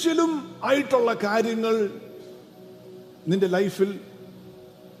കോൺഫിഡൻഷ്യലും ആയിട്ടുള്ള കാര്യങ്ങൾ നിന്റെ ലൈഫിൽ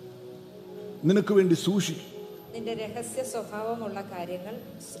നിനക്ക് വേണ്ടി സൂക്ഷിക്കും. നിന്റെ രഹസ്യ സ്വഭാവമുള്ള കാര്യങ്ങൾ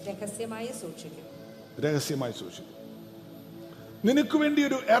രഹസ്യമായി സൂക്ഷിക്കും. രഹസ്യമായി സൂക്ഷിക്കും. നിനക്ക് വേണ്ടി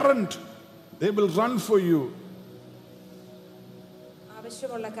ഒരു എറൻഡ്, they will run for you.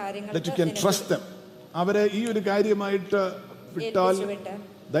 ആവശ്യമുള്ള കാര്യങ്ങൾ that you can trust them. അവരെ ഈ ഒരു കാര്യമായിട്ട് വിട്ടാൽ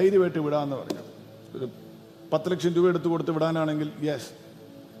ധൈര്യമായിട്ട് വിടാന്ന് പറഞ്ഞു. ഒരു 10 ലക്ഷം രൂപ എടുത്ത് കൊടുത്ത് വിടാനാണെങ്കിൽ യെസ്,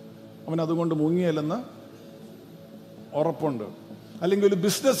 അവൻ അതുകൊണ്ട് മുങ്ങിയല്ലെന്ന് ഉറപ്പുണ്ട്. അല്ലെങ്കിൽ ഒരു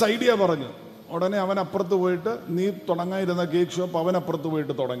ബിസിനസ് ഐഡിയ പറഞ്ഞു, ഉടനെ അവൻ അപ്പുറത്ത് പോയിട്ട്, നീ തുടങ്ങാതിരുന്ന കേക്ക് ഷോപ്പ് അവൻ അപ്പുറത്ത്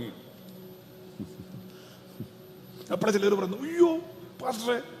പോയിട്ട് തുടങ്ങി. അപ്പോഴേ ചിലർ പറഞ്ഞു, അയ്യോ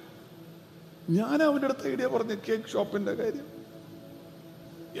പാസ്റ്ററെ, ഞാൻ അവൻ്റെ അടുത്ത് ഐഡിയ പറഞ്ഞു കേക്ക് ഷോപ്പിന്റെ കാര്യം.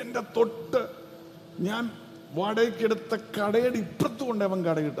 എൻ്റെ തൊട്ട് ഞാൻ വാടകയ്ക്കെടുത്ത കടയുടെ ഇപ്പുറത്ത് കൊണ്ട് അവൻ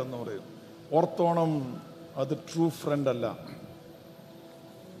കടയിട്ടെന്ന് പറയും. ഓർത്തോണം, അത് ട്രൂ ഫ്രണ്ട് അല്ല.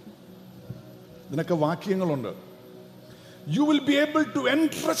 ഇതിനൊക്കെ വാക്യങ്ങളുണ്ട്. You will be able to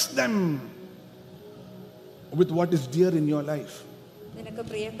entrust them with what is dear in your life. നിനക്ക്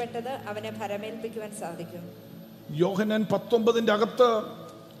പ്രിയപ്പെട്ടത് അവനെ ഭരമേൽപ്പിക്കുവാൻ സാധിക്കും. യോഹന്നാൻ 19 അകത്ത്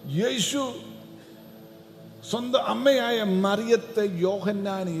യേശു സ്വന്തം അമ്മയായ മറിയത്തെ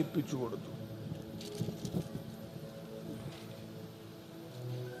യോഹന്നാനെ ഏൽപ്പിച്ചു കൊടുത്തു.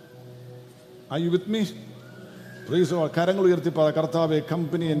 Are you with me? Praise the Lord. കരങ്ങൾ ഉയർത്തി പറ, കർത്താവേ,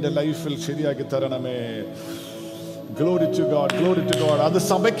 കമ്പനി എൻ്റെ ലൈഫിൽ ശരിയാക്കി തരണമേ. Glory to God, glory to God. അത്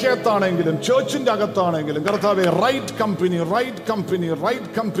സഭയ്ക്കകത്താണെങ്കിലും ചേർച്ചിന്റെ അകത്താണെങ്കിലും കർത്താവേ, right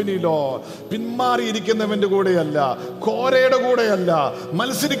കമ്പനിയിലോ പിന്മാറിയിരിക്കുന്നവന്റെ കൂടെയല്ല, കോരയുടെ കൂടെയല്ല,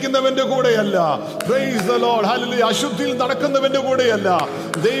 മത്സരിക്കുന്നവന്റെ കൂടെയല്ല, price the Lord, hallelujah, അശുദ്ധിയിൽ നടക്കുന്നവന്റെ കൂടെയല്ല,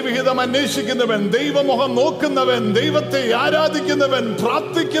 ദൈവഹിതം അന്വേഷിക്കുന്നവൻ, ദൈവമുഖം നോക്കുന്നവൻ, ദൈവത്തെ ആരാധിക്കുന്നവൻ,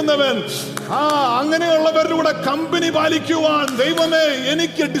 പ്രാർത്ഥിക്കുന്നവൻ, അങ്ങനെയുള്ളവരുടെ കൂടെ കമ്പനി പാലിക്കുവാൻ ദൈവമേ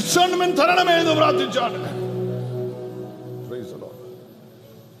എനിക്ക് ഡിസേൺമെന്റ് തരണമേ എന്ന് പ്രാർത്ഥിച്ചാണ്.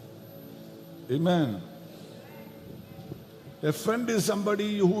 Amen. A friend is somebody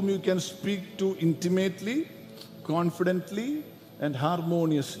whom you can speak to intimately, confidently and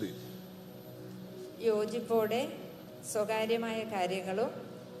harmoniously. യോജിപ്പോടെ സ്വകാര്യമായ കാര്യങ്ങളും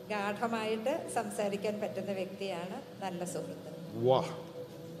ഗാഢമായിട്ട് സംസാരിക്കാൻ പറ്റുന്ന വ്യക്തിയാണ് നല്ല സുഹൃത്ത്. Wow.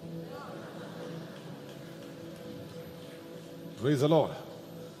 Praise the Lord.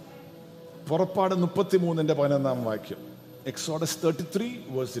 പുറപ്പാട് 33:11 വാക്യം. Exodus 33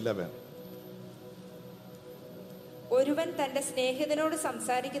 verse 11. ഒരുവൻ തന്റെ സ്നേഹിതനോട്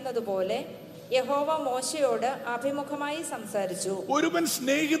സംസാരിക്കുന്നത് പോലെ യഹോവ മോശയോട് അഭിമുഖമായി സംസാരിച്ചു. ഒരുവൻ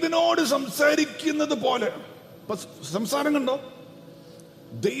സ്നേഹിതനോട് സംസാരിക്കുന്നത് പോലെ. സംസാരം കണ്ടോ?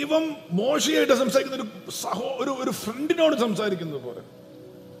 ദൈവം മോശയായിട്ട് സംസാരിക്കുന്ന ഒരു ഫ്രണ്ടിനോട് സംസാരിക്കുന്നത് പോലെ,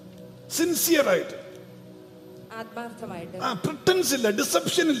 സിൻസിയർ ആയിട്ട്, ആത്മാർത്ഥമായിട്ട്. പ്രിറ്റൻസ് ഇല്ല,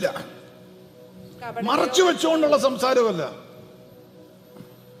 ഡിസെപ്ഷൻ ഇല്ല, മറച്ചു വെച്ചുകൊണ്ടുള്ള സംസാരമല്ല.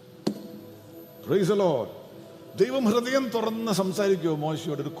 Price the Lord. ദൈവം ഹൃദയം തുറന്ന് സംസാരിക്കുമോ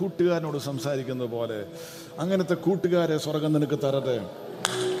മോശയോട്? ഒരു കൂട്ടുകാരനോട് സംസാരിക്കുന്നത് പോലെ. അങ്ങനത്തെ കൂട്ടുകാരെ സ്വർഗം നിനക്ക് തരട്ടെ.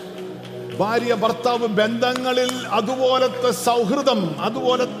 ഭാര്യ ഭർത്താവ് ബന്ധങ്ങളിൽ അതുപോലത്തെ സൗഹൃദം,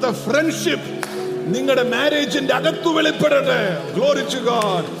 അതുപോലത്തെ ഫ്രണ്ട്ഷിപ്പ് നിങ്ങളുടെ മാരേജിന്റെ അകത്തു വെളിപ്പെടട്ടെ. Glory to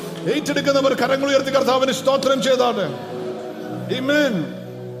God. ഏറ്റെടുക്കുന്നവർ കരങ്ങൾ ഉയർത്തി കർത്താവിന് സ്തോത്രം ചെയ്താണ്. ആമേൻ.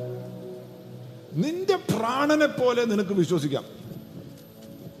 നിന്റെ പ്രാണനെ പോലെ നിനക്ക് വിശ്വസിക്കാം.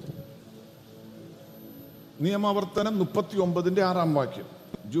 നിയമാവർത്തനം 39:6 വാക്യം.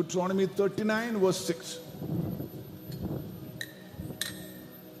 Deuteronomy 39 verse 6.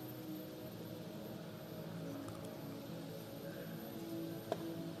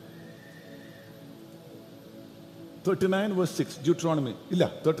 Deuteronomy ഇല്ല,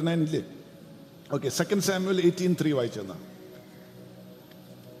 39 ഇല്ലേ? Okay, 2 Samuel 18:3 വായിച്ചെന്നാ.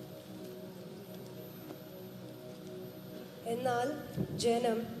 എന്നാൽ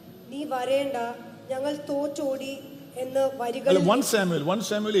ജനം, നീ വരേണ്ട, ഞങ്ങൾ തോറ്റോടി എന്ന് വരികൾ. 1 Samuel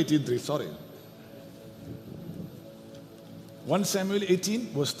 18:3, sorry. 1 Samuel 18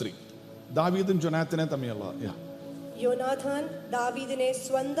 verse 3. ദാവീദും ജോനാഥനെ തമ്മിലുള്ള. യോനാഥാൻ ദാവീദിനെ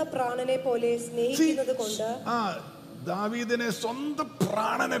സ്വന്തം പ്രാണനെ പോലെ സ്നേഹിക്കുന്നത് കൊണ്ട്. ദാവീദിനെ സ്വന്തം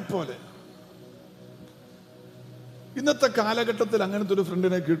പ്രാണനെ പോലെ. ഇന്നത്തെ കാലഘട്ടത്തിൽ അങ്ങനത്തെ ഒരു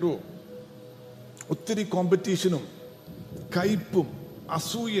ഫ്രണ്ടിനെ കിട്ടുമോ? ഒത്തിരി കോമ്പറ്റീഷനും കയ്പും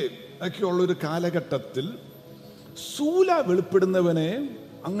അസൂയയും ഒക്കെ ഉള്ളൊരു കാലഘട്ടത്തിൽ സൂല വെളിപ്പെടുന്നവനെ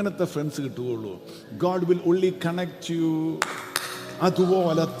അങ്ങനത്തെ ഫ്രണ്ട്സ് കിട്ടുകയുള്ളൂ. God will only connect U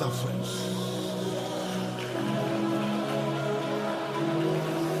അതുപോലത്തെ ഫ്രണ്ട്സ്.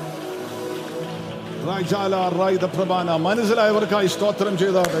 മനസ്സിലായവർക്കായി സ്തോത്രം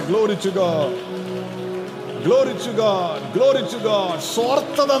ചെയ്താട്ടെ. Glory to God, glory to God, glory to God.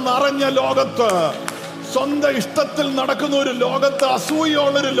 സ്വാർത്ഥത നിറഞ്ഞ ലോകത്ത്, സ്വന്തം ഇഷ്ടത്തിൽ നടക്കുന്ന ഒരു ലോകത്ത്,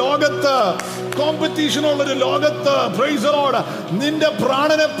 അസൂയുള്ളൊരു ലോകത്ത്, കോമ്പറ്റീഷൻ ഉള്ളൊരു ലോകത്ത്, പ്രൈസ് ദി ലോർഡ്, നിന്റെ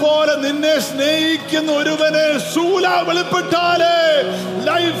പ്രാണനെ പോലെ നിന്നെ സ്നേഹിക്കുന്ന ഒരുവനെ സൂല വെളിപ്പെട്ടാലേ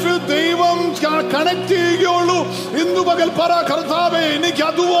ലൈഫിൽ ദൈവം കണക്ട് ചെയ്യുകയുള്ളൂ. ഇന്നു പകൽ പറ, കർത്താവേ എനിക്ക്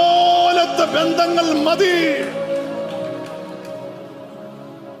അതുപോലത്തെ ബന്ധങ്ങൾ മതി.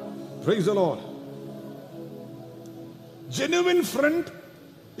 Praise the Lord. Genuine friend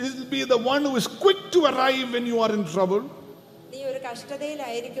will be the one who is quick to arrive when you are in trouble. നീ ഒരു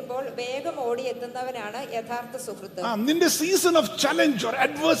കഷ്ടതയിലായിരിക്കുമ്പോൾ വേഗം ഓടി എത്തുന്നവനാണ് യഥാർത്ഥ സുഹൃത്ത്. നിന്റെ season of challenge or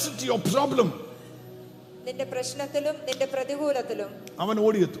adversity or problem, നിന്റെ പ്രശ്നത്തിലും നിന്റെ പ്രതികൂലത്തിലും അവൻ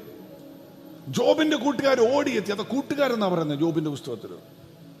ഓടിയെത്തും. ജോബിന്റെ കൂട്ടുകാർ ഓടിയെത്തി. അത് കൂട്ടുകാരെന്നാ പറയുന്നത് ജോബിന്റെ പുസ്തകത്തിൽ.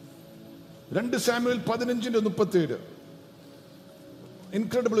 2 Samuel 15:37.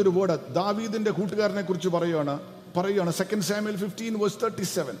 ഇൻക്രെഡിബിൾ ഒരു വേർഡ്. ദാവീദിന്റെ കൂട്ടുകാരനെ കുറിച്ച് പറയുകയാണ്. 2 Samuel 15 verse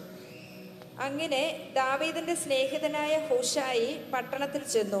 37. അങ്ങനെ ദാവീദിന്റെ സ്നേഹിതനായ ഹൂശായി പട്ടണത്തിൽ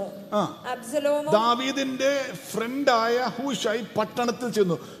ചെന്നു. ദാവീദിന്റെ ഫ്രണ്ടായ ഹൂശായി പട്ടണത്തിൽ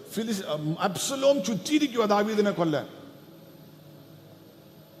ചെന്നു. അബ്സലോം ചുറ്റിയിരിക്കുക ദാവീദിനെ കൊല്ലാൻ.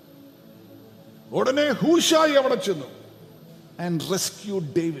 ഉടനെ ഹൂശായി അവിടെ ചെന്നു and rescued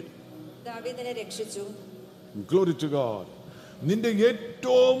David. ദാവീദിനെ രക്ഷിച്ചു. Glory to God.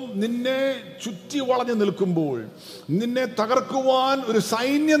 നിന്നെ ചുറ്റി വളഞ്ഞു നിൽക്കുമ്പോൾ, നിന്നെ തകർക്കുവാൻ ഒരു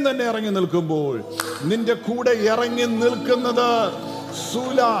സൈന്യം തന്നെ ഇറങ്ങി നിൽക്കുമ്പോൾ, നിന്റെ കൂടെ ഇറങ്ങി നിൽക്കുന്നത്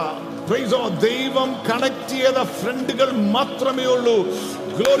ദൈവം കണക്ട് ചെയ്ത ഫ്രണ്ടുകൾ മാത്രമേ ഉള്ളൂ.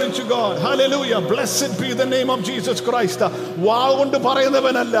 Glory to God. Hallelujah. Blessed be the name of Jesus Christ. വാവുകൊണ്ട്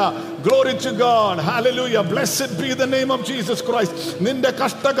പറയുന്നവനല്ല. Glory to God. Hallelujah. Blessed be the name of Jesus Christ. നിന്റെ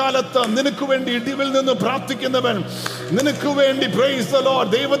കഷ്ടകാലത്ത് നിനക്ക് വേണ്ടി ഇടിവിൽ നിന്ന് പ്രാർത്ഥിക്കുന്നവൻ, നിനക്ക് വേണ്ടി praise the Lord,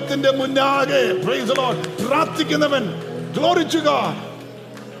 ദൈവത്തിന്റെ മുന്നാകെ praise the Lord പ്രാർത്ഥിക്കുന്നവൻ. Glory to God.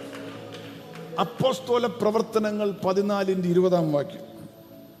 അപ്പോസ്തല പ്രവർത്തനങ്ങൾ 14:20.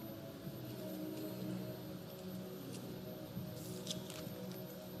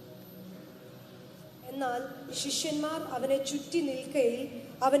 എന്നാൽ ശിഷ്യന്മാർ അവനെ ചുറ്റി നിൽക്കയിൽ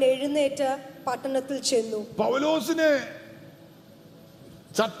അവൻ എഴുന്നേറ്റ് പട്ടണത്തിൽ ചെന്നു. പൗലോസിനെ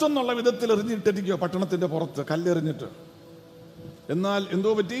ചത്തെന്നുള്ള വിധത്തിൽ എറിഞ്ഞിട്ടിരിക്കുക പട്ടണത്തിന്റെ പുറത്ത്, കല്ലെറിഞ്ഞിട്ട്. എന്നാൽ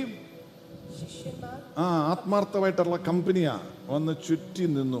എന്തോ പറ്റി? ആത്മാർത്ഥമായിട്ടുള്ള കമ്പനിയാ വന്ന് ചുറ്റി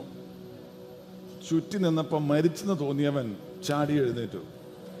നിന്നു. ചുറ്റി നിന്നപ്പോ മരിച്ചെന്ന് തോന്നിയവൻ ചാടി എഴുന്നേറ്റു.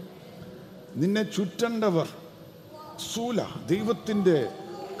 നിന്നെ ചുറ്റേണ്ടവർ ദൈവത്തിന്റെ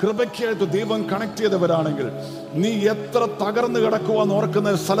കൃപയ്ക്കായിട്ട് ദൈവം കണക്ട് ചെയ്തവരാണെങ്കിൽ, നീ എത്ര തകർന്നു കിടക്കുവാന്ന് ഓർക്കുന്ന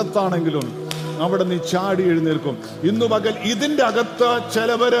സ്ഥലത്താണെങ്കിലും അവിടെ നീ ചാടി എഴുന്നേൽക്കും. ഇന്നു പകൽ ഇതിന്റെ അകത്ത്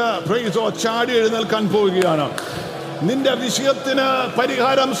ചിലവര് ചാടി എഴുന്നേൽക്കാൻ പോവുകയാണ്. നിന്റെ വിഷയത്തിന്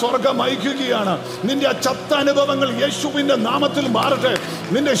പരിഹാരം സ്വർഗം അയക്കുകയാണ്. നിന്റെ ചത്ത അനുഭവങ്ങൾ യേശുവിന്റെ നാമത്തിൽ മാറട്ടെ.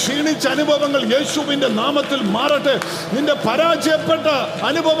 നിന്റെ ക്ഷീണിച്ച അനുഭവങ്ങൾ യേശുവിന്റെ നാമത്തിൽ മാറട്ടെ. നിന്റെ പരാജയപ്പെട്ട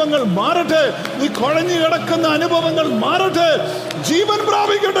അനുഭവങ്ങൾ മാറട്ടെ. നീ കുഴഞ്ഞു കിടക്കുന്ന അനുഭവങ്ങൾ മാറട്ടെ. ജീവൻ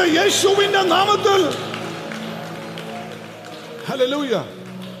പ്രാപിക്കട്ടെ യേശുവിന്റെ നാമത്തിൽ. Hallelujah.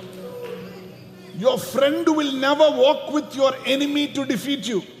 Your friend will never walk with your enemy to defeat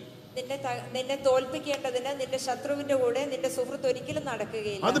you. നിന്നെ തോൽപ്പിക്കേണ്ടതിന് നിന്റെ ശത്രുവിന്റെ കൂടെ നിന്റെ സുഹൃത്ത് ഒരിക്കലും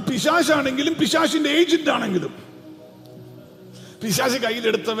നടക്കുകയില്ല. അത് പിശാചാണെങ്കിലും പിശാചിന്റെ ഏജന്റ് ആണെങ്കിലും, പിശാച്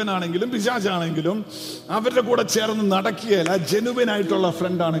കയ്യിലെടുത്തവനാണെങ്കിലും പിശാചാണെങ്കിലും അവരുടെ കൂടെ ചേർന്ന് നടക്കുകയല്ല. ജെനുവിൻ ആയിട്ടുള്ള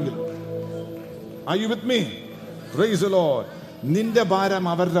ഫ്രണ്ട് ആണെങ്കിലും. Are you with me? Praise the Lord. നിന്റെ ഭാരം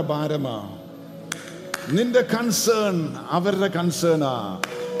അവരുടെ ഭാരമാ. നിന്റെ കൺസേൺ അവരുടെ കൺസേണാ.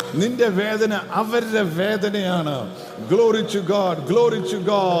 നിന്റെ വേദന അവരുടെ വേദനയാണ്. Glory to God, glory to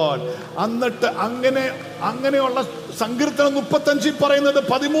God. എന്നിട്ട് അങ്ങനെയുള്ള സങ്കീർത്തനം 35 പറയുന്നത്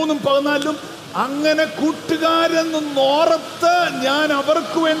 13-14 അങ്ങനെ കൂട്ടുകാരെന്നോർത്ത് ഞാൻ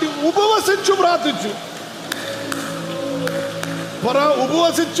അവർക്ക് വേണ്ടി ഉപവസിച്ചു പ്രാർത്ഥിച്ചു.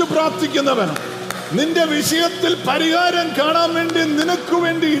 ഉപവസിച്ചു പ്രാർത്ഥിക്കുന്നവൻ, നിന്റെ വിഷയത്തിൽ പരിഹാരം കാണാൻ വേണ്ടി നിനക്ക്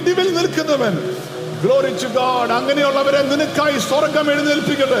വേണ്ടി ഇടിവിൽ നിൽക്കുന്നവൻ. Glory to God. അങ്ങനെയുള്ളവരെ നിനക്കായി സ്വർഗം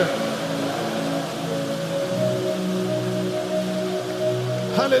എഴുന്നേൽപ്പിക്കട്ടെ.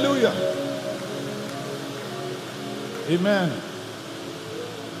 Hallelujah. Amen.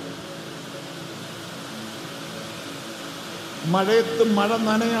 മഴയത്ത് മഴ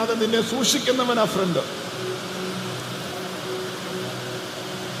നനയാതെ നിന്നെ സൂക്ഷിക്കുന്നവനാ front.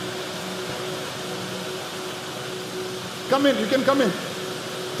 Come in, you can come in.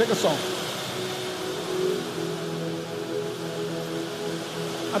 Take a song.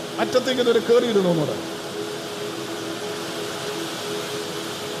 അറ്റത്തേക്ക് ഇതൊരു കയറിയിടണോന്നൂടെ.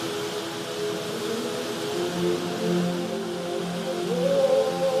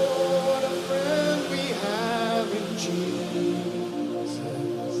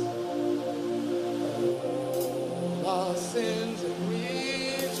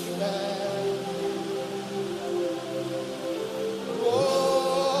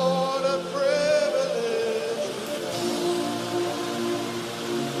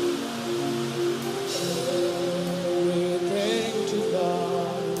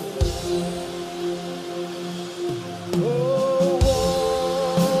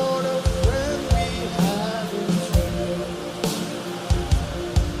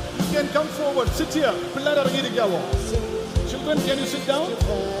 Come forward, sit here. പിള്ളേർ ഇറങ്ങിയിരിക്കാവോ? Children, can you sit down?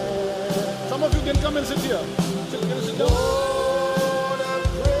 Some of you can come and sit here. Can you sit down?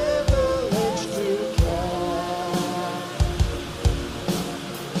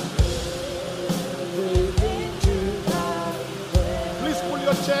 Please pull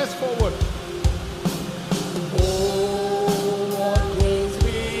your chairs forward.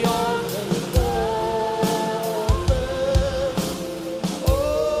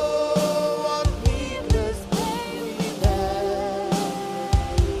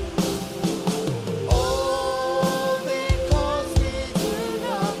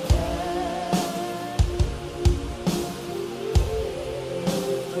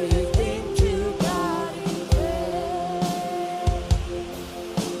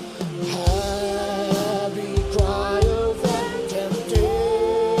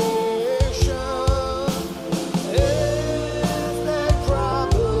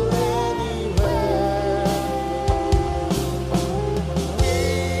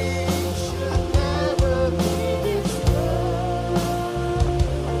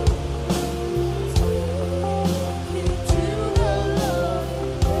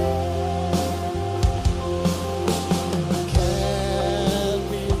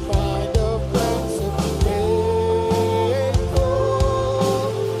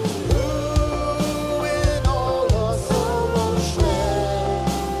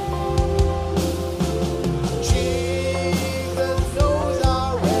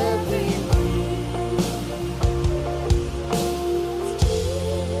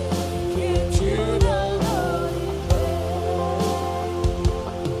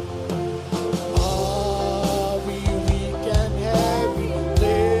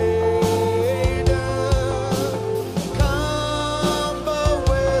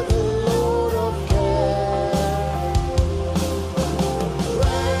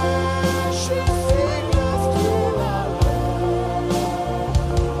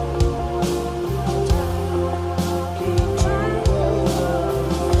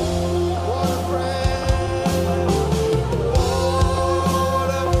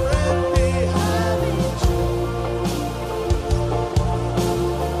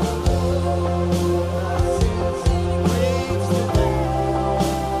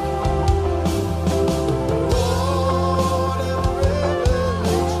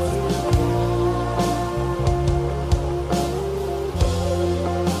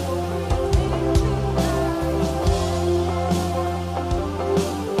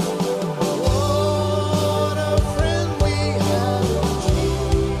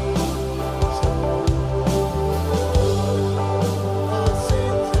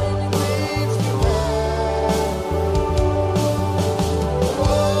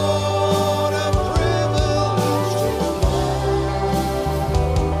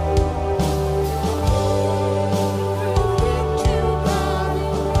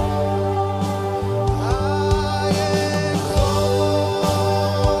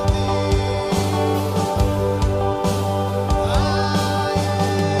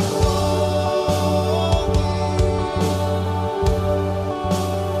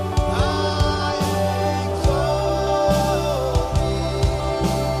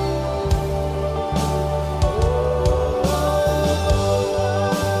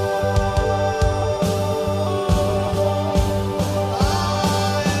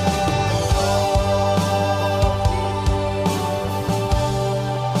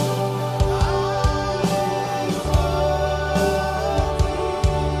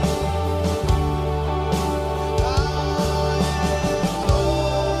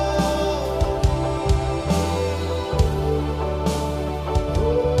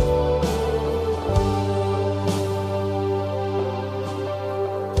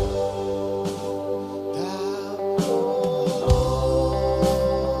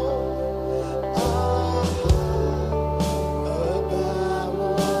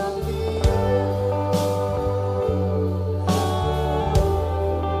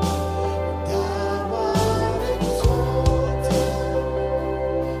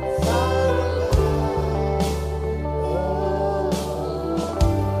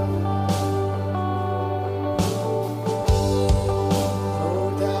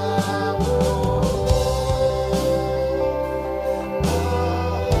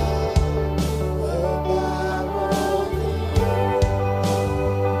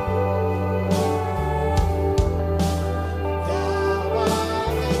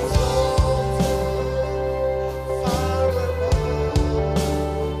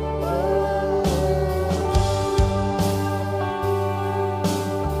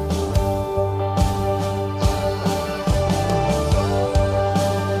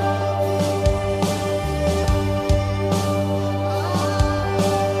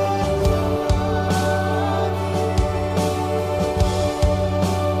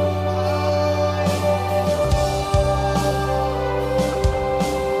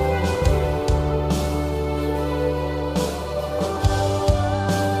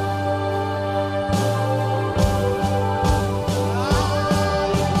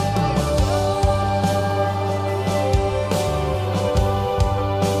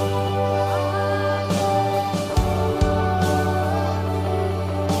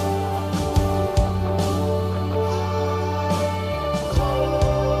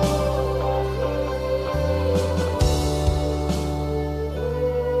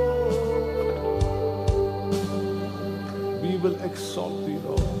 exalt thee,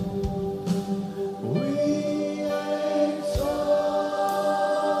 Lord. We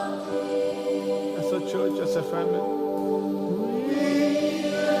exalt thee. As a church, as a family. We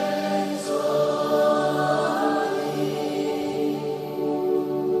exalt thee.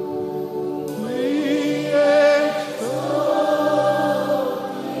 We exalt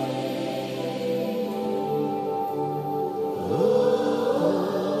thee.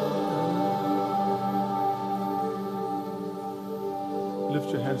 Lift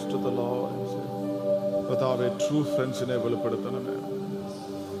your hands to the Lord and say, Kataave, true friends in a വെളിപ്പെടുത്തണമേ.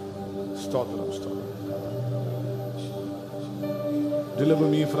 സ്തോത്രം, സ്തോത്രം. Deliver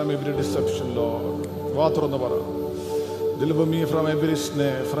me from every deception, Lord. വാതുറന്ന് പറ. Deliver me from every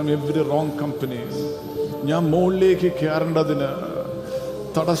snare, from every wrong company. ഞാൻ മുകളിലേക്ക് കയറേണ്ടതിന്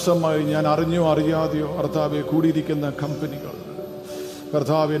തടസ്സമായി ഞാൻ അറിഞ്ഞോ അറിയാതെയോ കർത്താവെ കൂടിയിരിക്കുന്ന കമ്പനികൾ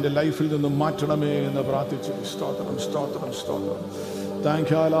കർത്താവ് എൻ്റെ ലൈഫിൽ നിന്നും മാറ്റണമേ എന്ന് പ്രാർത്ഥിച്ചു. സ്തോത്രം, സ്തോത്രം, സ്തോത്രം.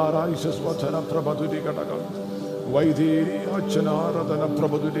 താങ്ക്യാലാറായിസസ്വധന പ്രഭതുരി ഘടകം വൈദേരി അച്ഛനാരധന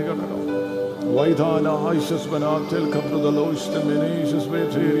പ്രഭതുരി ഘടകം വൈധാന ആയിസസ്വനാഥേൽ കപ്രദലോഷ്ടമെനീസസ്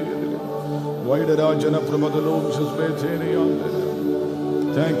വേധേരി വൈഡരാജന പ്രഭദലോസസ് വേധേരിയാന്തര.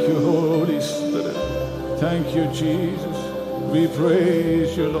 Thank you, Holy Spirit. Thank you, Jesus. We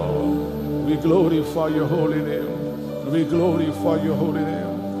praise you, Lord. We glorify your holy name. We glorify your holy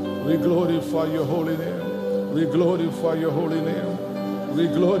name. We glorify your holy name. We glorify your holy name. We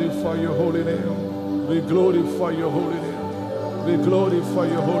glorify your holy name. We glorify your holy name. We glorify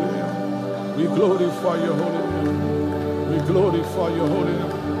your holy name. We glorify your holy name. We glorify your holy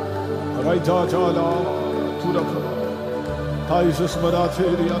name. Raitala Turapra. Isis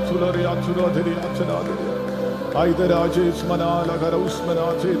Manatheri Atulari Atuladiri Atanadiri. Aidarajes Manala Garus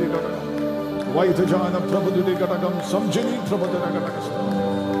Manatheri Gata. Vaitajana Prabhudiri Gatakam Samjini Prabhudana Gatakas.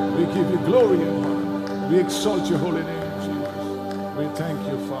 We give you glory and honor. We exalt your holy name, Jesus. We thank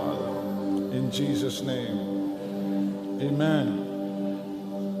you, Father. In Jesus' name. Amen.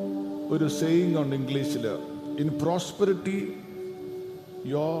 We're saying on English, in prosperity,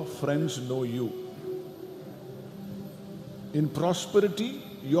 your friends know you. In prosperity,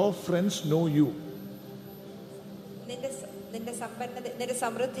 your friends know you. നിന്റെ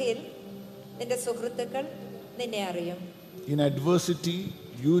സമൃദ്ധിയിൽ നിന്റെ സുഹൃത്തുക്കൾ നിന്നെ അറിയും. In adversity,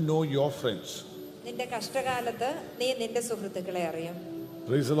 you know your friends. നിന്റെ കഷ്ടകാലത്ത് നീ നിന്റെ സുഹൃത്തുക്കളെ അറിയും.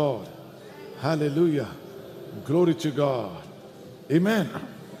 Praise the Lord. Hallelujah. Glory to God. Amen.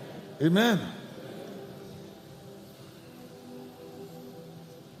 Amen.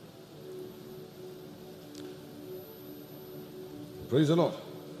 Praise the Lord.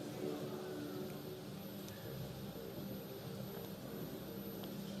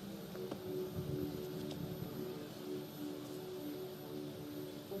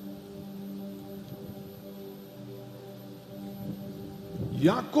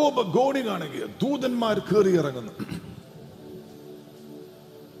 യാക്കോബ് ഗോണി കാണുക ദൂതന്മാർ കയറി ഇറങ്ങുന്നു.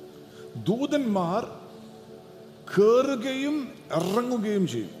 ദൂതന്മാർ കയറുകയും ഇറങ്ങുകയും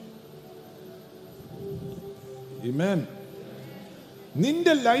ചെയ്യും. ആമേൻ.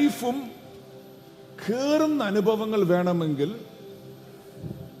 നിന്റെ ലൈഫും കയറുന്ന അനുഭവങ്ങൾ വേണമെങ്കിൽ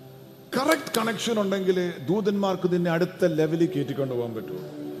കറക്റ്റ് കണക്ഷൻ ഉണ്ടെങ്കിൽ ദൂതന്മാർക്ക് നിന്നെ അടുത്ത ലെവലിൽ കയറ്റിക്കൊണ്ടു പോകാൻ പറ്റുമോ?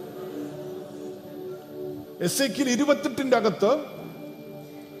 എസേക്കിയേൽ 28 അകത്ത്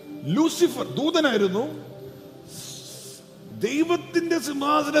ലൂസിഫർ ദൂതനായിരുന്നു. ദൈവത്തിന്റെ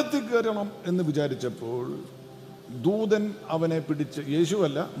സിംഹാസനത്തിൽ കയറണം എന്ന് വിചാരിച്ചപ്പോൾ ദൂതൻ അവനെ പിടിച്ച്,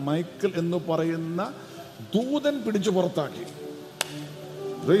 യേശുവല്ല മൈക്കൽ എന്ന് പറയുന്ന ദൂതൻ പിടിച്ചു പുറത്താക്കി.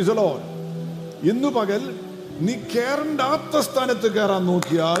 Praise the Lord. ഇന്നു പകൽ നീ കയറണ്ടാത്ത സ്ഥാനത്ത് കയറാൻ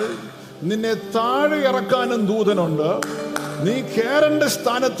നോക്കിയാൽ നിന്നെ താഴെ ഇറക്കാനും ദൂതനുണ്ട്. നീ കയറേണ്ട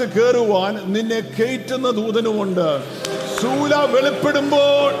സ്ഥാനത്ത് കയറുവാൻ നിന്നെ കയറ്റുന്ന ദൂതനുമുണ്ട്. ശൂല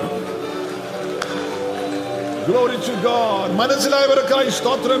വെളിപ്പെടുമ്പോൾ Glory to God. മനസ്സിലായവർക്കായി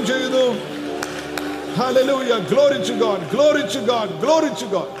സ്തോത്രം ചെയ്യുന്നു. Hallelujah. Glory to God. Glory to God. Glory to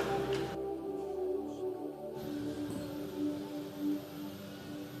God.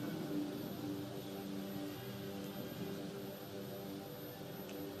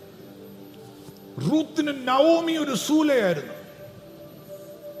 റൂത്തിന് Naomi ഒരു ശൂലയായിരുന്നു.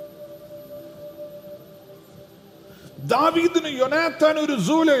 ദാവീദിന് യോനാഥാൻ ഒരു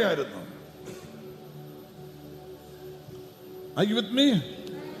ശൂലയായിരുന്നു. Are you with me?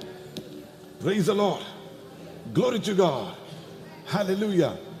 Praise the Lord. Glory to God.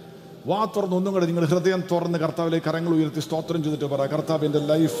 Hallelujah. വാ തുറന്ന് ഒന്നും കൂടെ നിങ്ങൾ ഹൃദയം തുറന്ന് കർത്താവിലേക്ക് കരങ്ങൾ ഉയർത്തി സ്തോത്രം ചെയ്തിട്ട് പറ, കർത്താവ് എൻ്റെ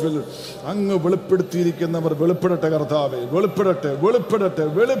ലൈഫിൽ അങ്ങ് വെളിപ്പെടുത്തിയിരിക്കുന്നവർ വെളിപ്പെടട്ടെ. കർത്താവെ വെളിപ്പെടട്ടെ, വെളിപ്പെടട്ടെ,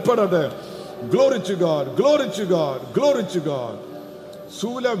 വെളിപ്പെടട്ടെ. Glory to God. Glory to God. Glory to God.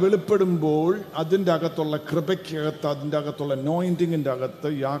 സൂല വെളിപ്പെടുമ്പോൾ അതിൻ്റെ അകത്തുള്ള കൃപയ്ക്കകത്ത്, അതിൻ്റെ അകത്തുള്ള നോയിന്റിങ്ങിൻ്റെ അകത്ത്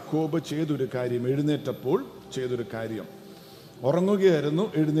യാക്കോബ് ചെയ്തൊരു കാര്യം, എഴുന്നേറ്റപ്പോൾ ചെയ്തൊരു കാര്യം. ഉറങ്ങുകയായിരുന്നു,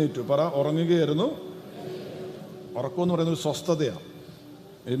 എഴുന്നേറ്റു. പറ, ഉറങ്ങുകയായിരുന്നു. ഉറക്കമെന്ന് പറയുന്നത് സ്വസ്ഥതയാണ്.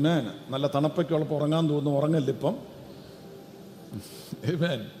 ആമേൻ. നല്ല തണുപ്പൊക്കെ ഉള്ളപ്പോൾ ഉറങ്ങാൻ തോന്നുന്നു, ഉറങ്ങല്ലിപ്പം.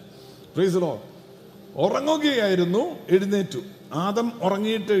 ആമേൻ. Price the Lord. ഉറങ്ങുകയായിരുന്നു, എഴുന്നേറ്റു. ആദം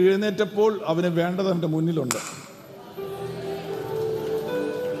ഉറങ്ങിയിട്ട് എഴുന്നേറ്റപ്പോൾ അവന് വേണ്ടത് അവൻ്റെ മുന്നിലുണ്ട്.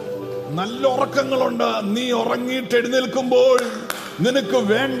 നല്ല ഉറക്കങ്ങളുണ്ട്. നീ ഉറങ്ങിയിട്ട് എഴുന്നേൽക്കുമ്പോൾ നിനക്ക്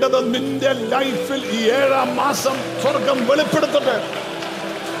വേണ്ടത് നിന്റെ ലൈഫിൽ ഈ 7-ാം മാസം സ്വർഗം വെളിപ്പെടുത്തട്ടെ.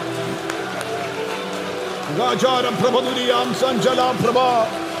 രാജാരം പ്രഭതുരിയാം സഞ്ചല പ്രഭ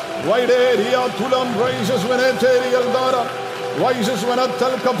വൈഡേരിയ തുലം റൈസസ് വനേതേരിയൽ ദാര വൈസസ്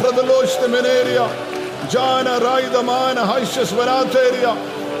വനത്തൽ കപ്രദലോഷ്ത മെനേരിയ ജാന റൈദമാന ഹൈസസ് വനാതേരിയ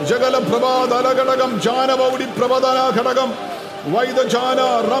ജഗല പ്രഭാത അലഘടകം ജാനവൗടി പ്രഭദന ഘടകം വൈദജാന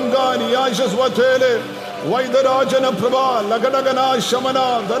റംഗാനി യാശസ് വതേലെ വൈദരാജന പ്രഭ ലഘടകന ശമന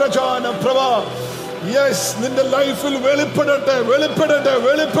ദരജാന പ്രഭ. യെസ്, നിന്റെ ലൈഫിൽ വെളിപ്പെടട്ടെ, വെളിപ്പെടട്ടെ,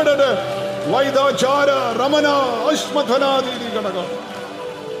 വെളിപ്പെടട്ടെ. വൈദാചാര രമന അശ്മധനാദീതി ഘടകം.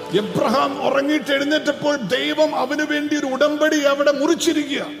 എബ്രഹാം ഉറങ്ങിയിട്ട് എഴുന്നേറ്റപ്പോൾ ദൈവം അവന് വേണ്ടി ഒരു ഉടമ്പടി അവിടെ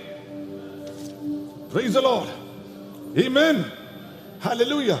മുറിച്ചിരിക്കുക. Praise the Lord. Amen.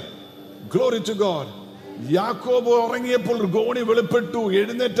 Hallelujah. Glory to God. യാക്കോബ് ഉറങ്ങിയപ്പോൾ ഗോണി വെളിപ്പെട്ടു.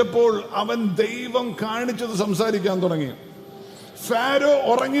 എഴുന്നേറ്റപ്പോൾ അവൻ ദൈവം കാണിച്ചത് സംസാരിക്കാൻ തുടങ്ങി. ഫാരോ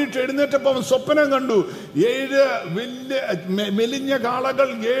ഉറങ്ങിയിട്ട് എഴുന്നേറ്റപ്പോൾ അവൻ സ്വപ്നം കണ്ടു. 7 വലിയ മെലിഞ്ഞ കാളകൾ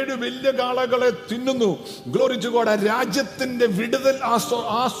 7 വലിയ കാളകളെ തിന്നുന്നു. Glory to God. ആ രാജ്യത്തിന്റെ വിടുതൽ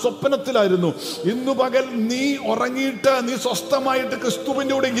ആ സ്വപ്നത്തിലായിരുന്നു. ഇന്നു പകൽ നീ ഉറങ്ങിയിട്ട് നീ സ്വസ്ഥമായിട്ട്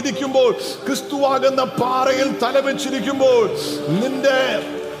ക്രിസ്തുവിന്റെ കൂടെ ഇരിക്കുമ്പോൾ, ക്രിസ്തുവാകുന്ന പാറയിൽ തലവെച്ചിരിക്കുമ്പോൾ, നിന്റെ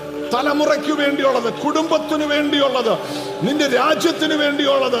തലമുറയ്ക്ക് വേണ്ടിയുള്ളത്, കുടുംബത്തിനു വേണ്ടിയുള്ളത്, നിന്റെ രാജ്യത്തിന്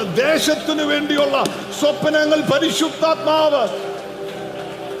വേണ്ടിയുള്ളത്, ദേശത്തിനു വേണ്ടിയുള്ള സ്വപ്നങ്ങൾ പരിശുദ്ധാത്മാവ്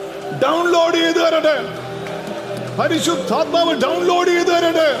ഡൗൺലോഡ് ചെയ്ത് തരട്ടെ. പരിശുദ്ധാത്മാവ് ഡൗൺലോഡ് ചെയ്ത്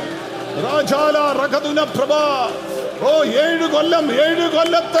തരട്ടെ. രാജാല റഗതുന പ്രഭ. ഓ 7 കൊല്ലം, 7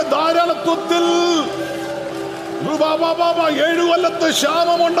 കൊല്ലത്തെ ധാരാളത്വത്തിൽ 7 കൊല്ലത്തെ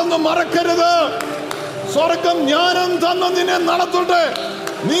ക്ഷാമമുണ്ടെന്ന് മറക്കരുത്. സ്വർഗം ജ്ഞാനം തന്നു നിന്നെ നടത്തട്ടെ.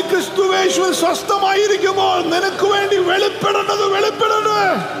 നീ ക്രിസ്തുവേശുവിൽ സ്വസ്ഥമായിരിക്കുമ്പോൾ നിനക്ക് വേണ്ടി വെളിപ്പെടേണ്ടത് വെളിപ്പെടട്ടെ.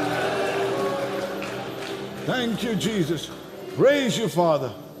 Thank you, Jesus. Praise you,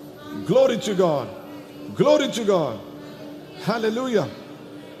 Father. Glory to God. Glory to God. Hallelujah.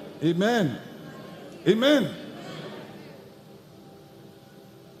 Amen. Amen.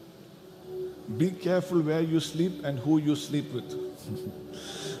 Be careful where you sleep and who you sleep with.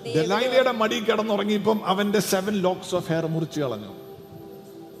 ദലൈലയുടെ മടി കിടന്നുറങ്ങിയപ്പം അവന്റെ 7 locks of hair മുറിച്ചു കളഞ്ഞു.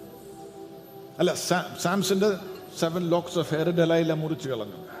 അല്ല, സാംസന്റെ 7 locks of hair ദലൈല മുറിച്ചു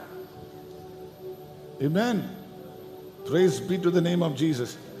കളഞ്ഞു. Amen. Praise be to the name of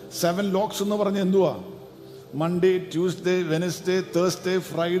Jesus. 7 locks എന്ന് പറഞ്ഞ എന്തുവാ? Monday, Tuesday, Wednesday, Thursday,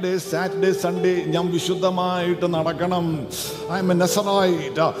 Friday, Saturday, Sunday ഞാൻ വിശുദ്ധമായിട്ട് നടക്കണം. I am a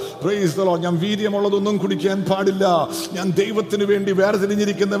Nazarite. Praise the Lord. ഞാൻ വീര്യമുള്ളതൊന്നും കുടിക്കാൻ പാടില്ല. ഞാൻ ദൈവത്തിന് വേണ്ടി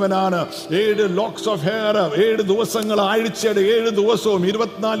വേർതിരിഞ്ഞിരിക്കുന്നവനാണ്. 7 ലോക്സ് ഓഫ് ഹെയർ, 7 ദിവസങ്ങൾ, ആഴ്ചയുടെ 7 ദിവസവും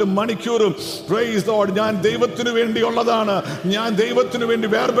 24 മണിക്കൂറും പ്രൈസ് ദി ലോർഡ് ഞാൻ ദൈവത്തിന് വേണ്ടിയുള്ളതാണ്. ഞാൻ ദൈവത്തിന് വേണ്ടി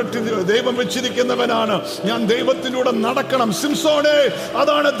വേർപെട്ടി ദൈവം വെച്ചിരിക്കുന്നവനാണ്. ഞാൻ ദൈവത്തിലൂടെ നടക്കണം. സിംസോനെ,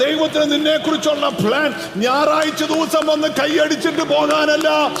 അതാണ് ദൈവത്തിന് നിന്നെ കുറിച്ചുള്ള പ്ലാൻ. ഞായറാഴ്ച ദിവസം വന്ന് കൈയടിച്ചിട്ട് പോകാനല്ല,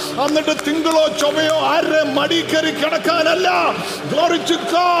 എന്നിട്ട് തിങ്കളോ ചൊവ്വയോ ആരുടെ മടി കയറി കിടക്കാനല്ല. Glory to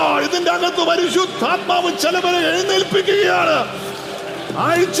God. ഇതിന്റെ അകത്ത് പരിശുദ്ധാത്മാവ് ചിലവരെ എഴുന്നേൽപ്പിക്കുകയാണ്.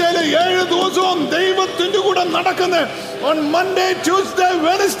 ആഴ്ചയിലെ 7 ദിവസവും ദൈവത്തിന്റെ കൂടെ നടക്കുന്നത്. On Monday, Tuesday,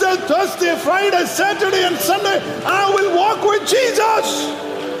 Wednesday, Thursday, Friday, Saturday and Sunday I will walk with Jesus.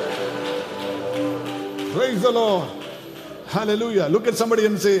 Praise the Lord. Hallelujah. Look at somebody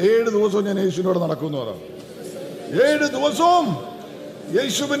and say, 7 ദിവസവും ഞാൻ യേശുവിനോട് നടക്കുന്നു പറ. 7 ദിവസവും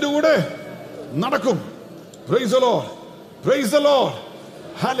യേശുവിന്റെ കൂടെ നടക്കും. Praise the Lord. Praise the Lord.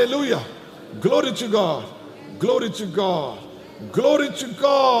 Hallelujah. Glory to God. Glory to God. Glory to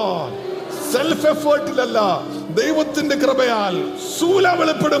God. Self effortലല്ല, ദൈവത്തിന്റെ കൃപയാൽ സൂല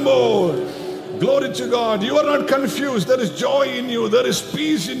വെളിപ്പെടുമ്പോൾ. Glory to God. You are not confused. There is joy in you. There is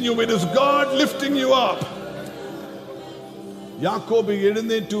peace in you. It is God lifting you up. യാക്കോബ്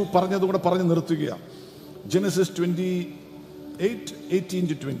എഴുന്നേറ്റു പറഞ്ഞതുകൂടെ പറഞ്ഞു നിർത്തുക. Genesis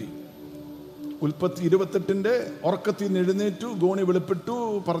 28:18-20. ഉൽപ്പത്തി 28 ഉറക്കത്തിൽ നിന്ന് എഴുന്നേറ്റു, ഗോണി വെളിപ്പെട്ടു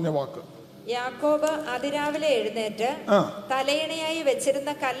പറഞ്ഞ വാക്ക്. യാക്കോബ് അതിരാവിലെ എഴുന്നേറ്റ് തലയണയായി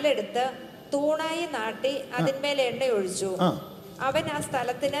വെച്ചിരുന്ന കല്ലെടുത്ത് തൂണായി നാട്ടി അതിന്മേൽ എണ്ണ ഒഴിച്ചു. അവൻ ആ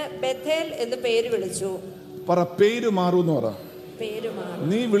സ്ഥലത്തിന് ബഥേൽ എന്ന് പേര് വിളിച്ചു. പറ, പേര് മാറൂന്ന് പറ. പേര് മാറും.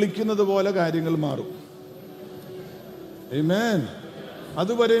 നീ വിളിക്കുന്നത് പോലെ കാര്യങ്ങൾ മാറും. ആമേൻ.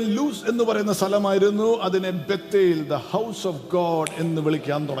 അതുവരെ ലൂസ് എന്ന് പറയുന്ന സ്ഥലമായിരുന്നു. അതിനെ Bethel, the house of God എന്ന്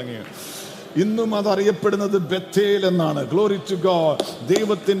വിളിക്കാൻ തുടങ്ങി. ഇന്നും അതറിയപ്പെടുന്നത് ബത്തേൽ എന്നാണ്. Glory to God.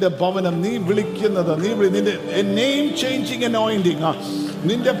 ദൈവത്തിന്റെ ഭവനം. നീ വിളിക്കുന്നത്, നിന്റെ നെയിം ചേഞ്ചിങ് അനോയിന്റിങ്,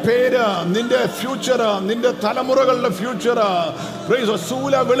 നിന്റെ പേര്, നിന്റെ ഫ്യൂച്ചർ, നിന്റെ തലമുറകളുടെ ഫ്യൂച്ചർ.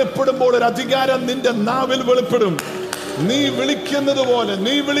 സൂല വെളിപ്പെടുമ്പോൾ ഒരു അധികാരം നിന്റെ നാവിൽ വെളിപ്പെടും. നീ വിളിക്കുന്നത് പോലെ,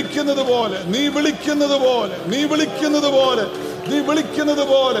 നീ വിളിക്കുന്നത് പോലെ, നീ വിളിക്കുന്നത് പോലെ, നീ വിളിക്കുന്നത് പോലെ, നീ വിളിക്കുന്നത്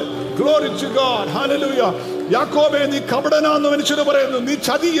പോലെ. Glory to God. ഹല്ലേലൂയ. യാക്കോബേ, നീ കപടനാന്ന് മനുഷ്യന് പറയുന്നു, നീ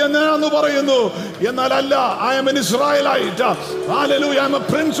ചതിയനാന്ന് പറയുന്നു. എന്നാൽ അല്ല, I am an Israelite. Hallelujah. I am a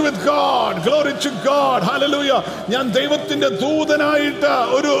prince with God. Glory to God. Hallelujah. ഞാൻ ദൈവത്തിന്റെ ദൂതനായിട്ട്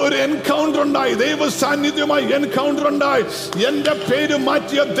ഒരു എൻകൗണ്ടർ ഉണ്ടായി, ദൈവ സാന്നിധ്യമായി എൻകൗണ്ടർ ഉണ്ടായി. എന്റെ പേര്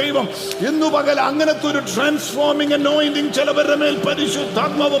മാറ്റിയ ദൈവം ഇന്നു പകൽ അങ്ങനത്തെ ഒരു ട്രാൻസ്ഫോമിംഗ് അനോയിന്റിംഗ് ചിലവരുടെ മേൽ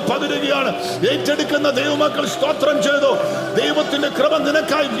പരിശുദ്ധാത്മാവ് പകരുകയാണ്. ഏറ്റെടുക്കുന്ന ദൈവമക്കൾ സ്തോത്രം ചെയ്തു. ദൈവത്തിന്റെ കൃപ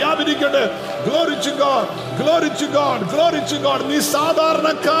നിനക്കായി വ്യാപരിക്കട്ടെ. Glory to God. Glory to God. Glory to God. നീ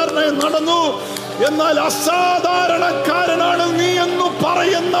സാധാരണക്കാരനെ നടന്നു, എന്നാൽ അസാധാരണക്കാരനാണ് നീ എന്ന്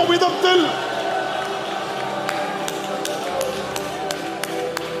പറയുന്ന വിധത്തിൽ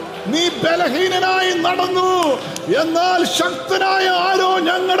നീ ബലഹീനനായി നടന്നു, എന്നാൽ ശക്തനായ ആരോ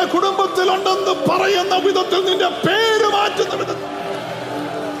ഞങ്ങളുടെ കുടുംബത്തിലുണ്ടെന്ന് പറയുന്ന വിധത്തിൽ നിന്റെ പേര് മാറ്റുന്ന വിധത്തിൽ.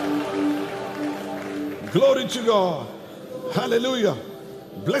 Glory to God. Hallelujah.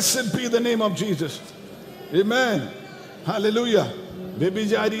 Blessed be the name of Jesus. Amen. Hallelujah.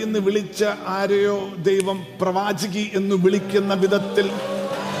 വ്യഭിചാരി എന്ന് വിളിച്ച ആരെയോ ദൈവം പ്രവാചകി എന്ന് വിളിക്കുന്ന വിധത്തിൽ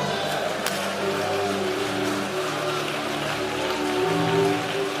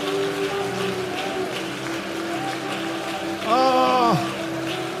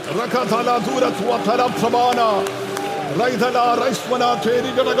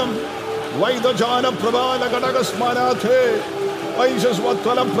വൈദജാന പ്രബാല ഘടകസ്മനാഥേ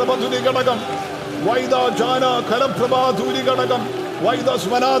വൈശസ്വത്വലം പ്രഭധുരി ഘടകം വൈദജാന കലപ്രഭാധൂരി ഘടകം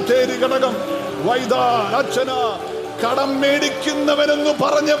വൈദസ്മനാഥേരി ഘടകം വൈദ അച്ഛന. കടം മേടിക്കുന്നവനെന്ന്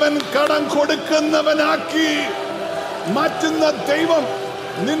പറഞ്ഞവൻ കടം കൊടുക്കുന്നവനാക്കി മാറ്റുന്ന ദൈവം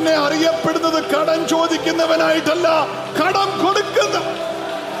നിന്നെ അറിയപ്പെടുന്നത് കടം ചോദിക്കുന്നവനായിട്ടല്ല, കടം കൊടുക്കുന്ന.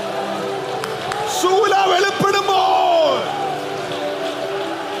 ശൂല വെളിപ്പെടുമ്പോൾ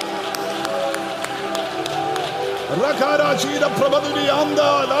റഖാരാശീല പ്രഭതുരി ആന്ദ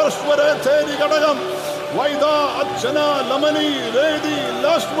ലാശ്വര തേരി ഘടകം വൈദ അച്ഛന ലമനി വേദി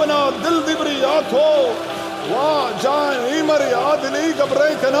ലാശ്വന ദിൽ ദിബ്രി ആഥോ വാ ജാൻ ഈമറി ആദിലി ഗബ്രേ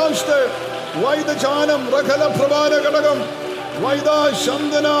കനാഷ്തെ വൈദ ജാനം റഖല പ്രഭാന ഘടകം വൈദ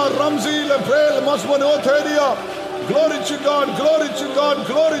ശന്ദന Ramsi ലഫ്രേൽ മസ്മനോ തേരിയ. Glory to God. Glory to God.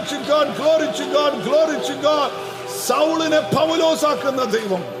 Glory to God. Glory to God. Glory to God. സൗളിനെ പൗലോസാക്കുന്ന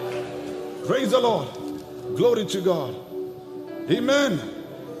ദൈവം. Praise the Lord. Glory to God. Amen.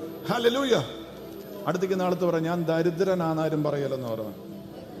 Hallelujah. അടുത്തേക്ക് നാളത്തെ പറയാം, ഞാൻ ദരിദ്രനാരും പറയലെന്ന് പറഞ്ഞു.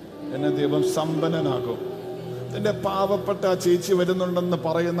 എന്നെ ദൈവം സമ്പന്നനാകും. എന്റെ പാവപ്പെട്ട ചേച്ചി വരുന്നുണ്ടെന്ന്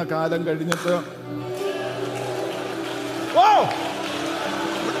പറയുന്ന കാലം കഴിഞ്ഞിട്ട്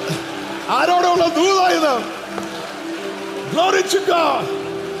ആരോടുള്ള ദൂതായത്. Glory to God.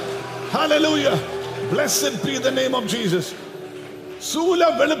 Hallelujah. Blessed be the name of Jesus. സൂല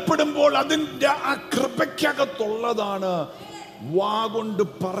വെളിപ്പെടുമ്പോൾ അതിന്റെ ആ കൃപയ്ക്കകത്തുള്ളതാണ് വാ കൊണ്ട്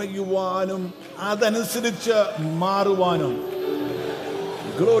പറയുവാനും അതനുസരിച്ച് മാറുവാനും.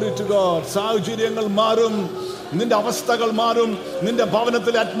 Glory to God. സാഹചര്യങ്ങൾ മാറും, നിന്റെ അവസ്ഥകൾ മാറും, നിന്റെ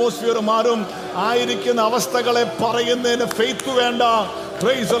ഭവനത്തിലെ അറ്റ്മോസ്ഫിയർ മാറും. ആയിരിക്കുന്ന അവസ്ഥകളെ പറയുന്നതിന് ഫെയ്ത്ത് വേണ്ട.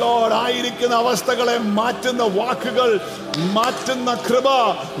 Praise the Lord. ആയിരിക്കുന്ന അവസ്ഥകളെ മാറ്റുന്ന വാക്കുകൾ, മാറ്റുന്ന കൃപ,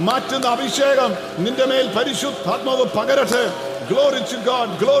 മാറ്റുന്ന അഭിഷേകം നിന്റെ മേൽ പരിശുദ്ധാത്മാവ് പകരട്ടെ. Glory to God.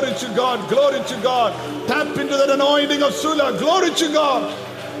 Glory to God. Glory to God. Tap into that anointing of Sula. Glory to God.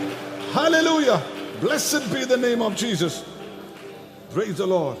 Hallelujah. Blessed be the name of Jesus. Praise the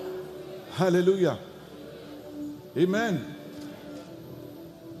Lord. Hallelujah. Amen.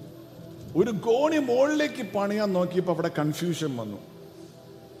 ഒരു ഗോണി മുകളിലേക്ക് പണിയാൻ നോക്കിയപ്പോൾ അവിടെ കൺഫ്യൂഷൻ വന്നു.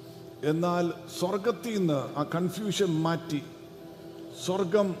 എന്നാൽ സ്വർഗത്തിൽ നിന്ന് ആ കൺഫ്യൂഷൻ മാറ്റി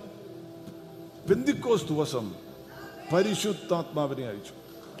സ്വർഗം പെന്തിക്കോസ് ദിവസം പരിശുദ്ധാത്മാവിനെ അയച്ചു.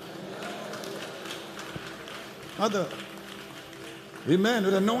 അത് ആമേൻ,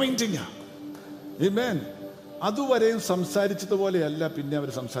 ഒരു അനോയിന്റിംഗ്. ആമേൻ. അതുവരെയും സംസാരിച്ചതുപോലെയല്ല പിന്നെ അവർ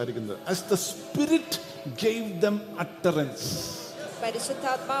സംസാരിക്കുന്നത്. As the Spirit gave them utterance.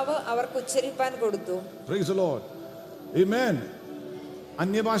 പരിശുദ്ധാത്മാവ് അവർക്ക് ഉച്ചരിപ്പാൻ കൊടുത്തു. Praise the Lord. Amen.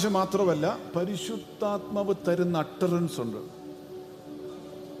 അന്യഭാഷ മാത്രമല്ല, പരിശുദ്ധാത്മാവ് തരുന്ന അട്ടറൻസ് ഉണ്ട്.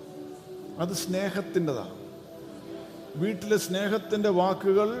 അത് സ്നേഹത്തിൻ്റെതാണ്. വീട്ടിലെ സ്നേഹത്തിന്റെ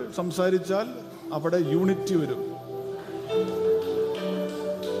വാക്കുകൾ സംസാരിച്ചാൽ അവിടെ യൂണിറ്റി വരും.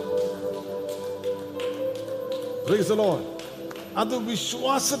 Praise the Lord. അത്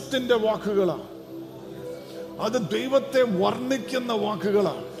വിശ്വാസത്തിന്റെ വാക്കുകളാണ്. അത് ദൈവത്തെ വർണ്ണിക്കുന്ന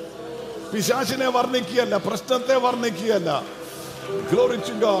വാക്കുകളാണ്. പിശാചിനെ വർണ്ണിക്കുകയല്ല, പ്രശ്നത്തെ വർണ്ണിക്കുകയല്ല. Glory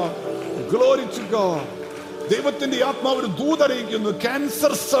to God. Glory to God. ദൈവത്തിന്റെ ആത്മാവ് ഒരു ദൂതറിയിക്കുന്നു,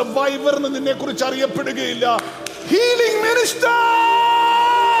 ക്യാൻസർ സർവൈവർ എന്ന് നിന്നെ കുറിച്ച് അറിയപ്പെടുകയില്ല, healing minister.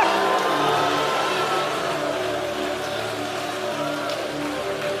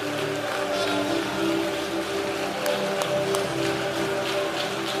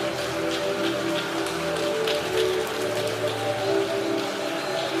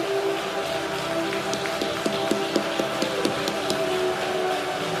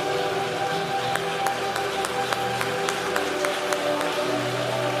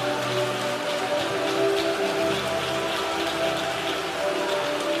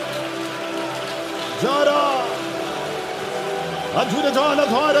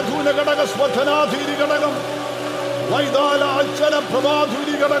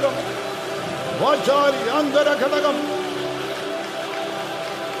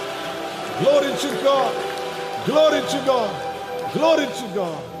 Glory to God. Glory to God. Glory to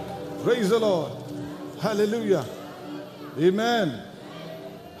God. Praise the Lord. Hallelujah. Amen.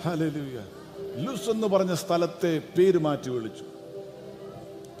 Hallelujah. Loose എന്ന് പറഞ്ഞ സ്ഥലത്തെ പേര് മാറ്റി വിളിച്ചു.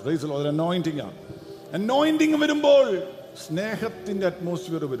 Praise the Lord. അനോയിന്റിംഗ് ആണ്. അനോയിന്റിംഗ് വരുമ്പോൾ സ്നേഹത്തിന്റെ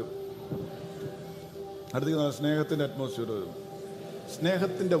അറ്റ്മോസ്ഫിയർ വരും. അടുത്ത സ്നേഹത്തിന്റെ അറ്റ്മോസ്ഫിയർ വരും.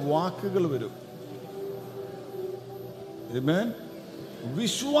 സ്നേഹത്തിന്റെ വാക്കുകൾ വരും. ആമേൻ.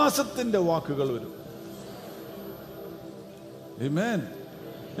 വിശ്വാസത്തിന്റെ വാക്കുകൾ വരും. ആമേൻ.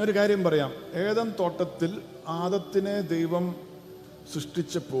 ഞാനൊരു കാര്യം പറയാം. ഏദൻ തോട്ടത്തിൽ ആദത്തിനെ ദൈവം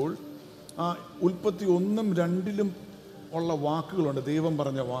സൃഷ്ടിച്ചപ്പോൾ ആ ഉൽപ്പത്തി 1-2 ഉള്ള വാക്കുകളുണ്ട്, ദൈവം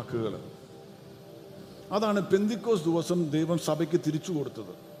പറഞ്ഞ വാക്കുകൾ. അതാണ് പെന്തിക്കോസ് ദിവസം ദൈവം സഭയ്ക്ക് തിരിച്ചു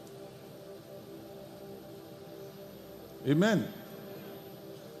കൊടുത്തത്. ആമേൻ.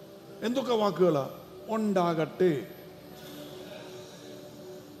 എന്തൊക്കെ വാക്കുകളാ? ഉണ്ടാകട്ടെ.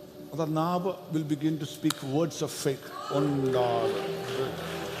 The naവ് will begin to speak words of faith. ഉണ്ടാകട്ടെ.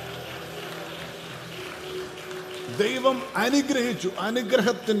 ദൈവം അനുഗ്രഹിച്ചു,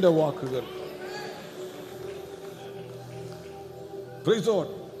 അനുഗ്രഹത്തിന്റെ വാക്കുകൾ. Praise God.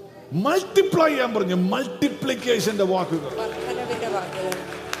 മൾട്ടിപ്ലൈ ചെയ്യാൻ പറഞ്ഞു, മൾട്ടിപ്ലിക്കേഷന്റെ വാക്കുകൾ.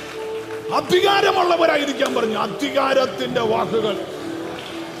 അധികാരമുള്ളവരായിരിക്കാൻ പറഞ്ഞു, അധികാരത്തിന്റെ വാക്കുകൾ.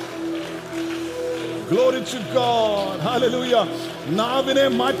 Glory to God. Hallelujah. നാവിനെ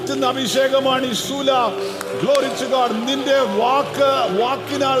മാറ്റുന്ന അഭിഷേകമാണ് ഈ ശൂല. Glory to God. നിന്റെ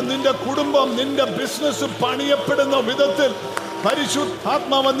വാക്കിനാൽ നിന്റെ കുടുംബം, നിന്റെ ബിസിനസ് പണിയപ്പെടുന്ന വിധത്തിൽ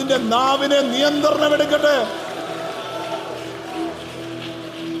പരിശുദ്ധാത്മാവ് നിന്റെ നാവിനെ നിയന്ത്രണമെടുക്കട്ടെ.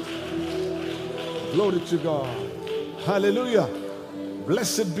 Glory to God. Hallelujah.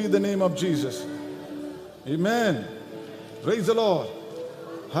 Blessed be the name of Jesus. Amen. Praise the Lord.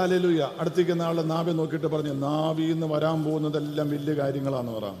 Hallelujah. അടുത്തേക്ക് നാളെ നാവെ നോക്കിയിട്ട് പറഞ്ഞു, നാവിന്ന് വരാൻ പോകുന്നതെല്ലാം വലിയ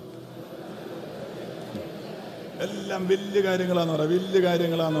കാര്യങ്ങളാന്ന് പറയാം. എല്ലാം വലിയ കാര്യങ്ങളാന്ന് പറയാം, വലിയ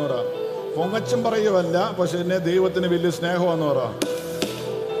കാര്യങ്ങളാന്ന് പറയാം. പൊങ്ങച്ചം പറയുവല്ല, പക്ഷെ എന്നെ ദൈവത്തിന് വലിയ സ്നേഹമാന്ന് പറയാം.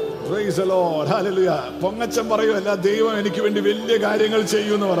 Praise the Lord. Hallelujah. പൊങ്ങച്ചം പറയുവല്ല, ദൈവം എനിക്ക് വേണ്ടി വലിയ കാര്യങ്ങൾ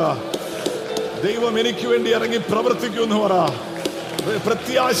ചെയ്യുമെന്ന് പറ. ദൈവം എനിക്ക് വേണ്ടി ഇറങ്ങി പ്രവർത്തിക്കുമെന്ന് പറ.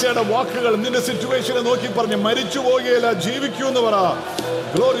 പ്രത്യാശയുടെ വാക്കുകൾ നിന്റെ സിറ്റുവേഷനെ നോക്കി പറഞ്ഞ് മരിച്ചു പോകുകയില്ല, ജീവിക്കുമെന്ന് പറ.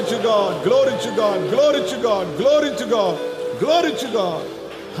 Glory to God, glory to God, glory to God, glory to God, glory to God.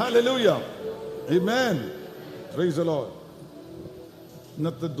 Hallelujah. Amen. Praise the Lord.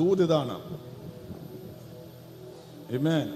 ഇന്നത്തെ ദൂത് ഇതാണ്. Amen.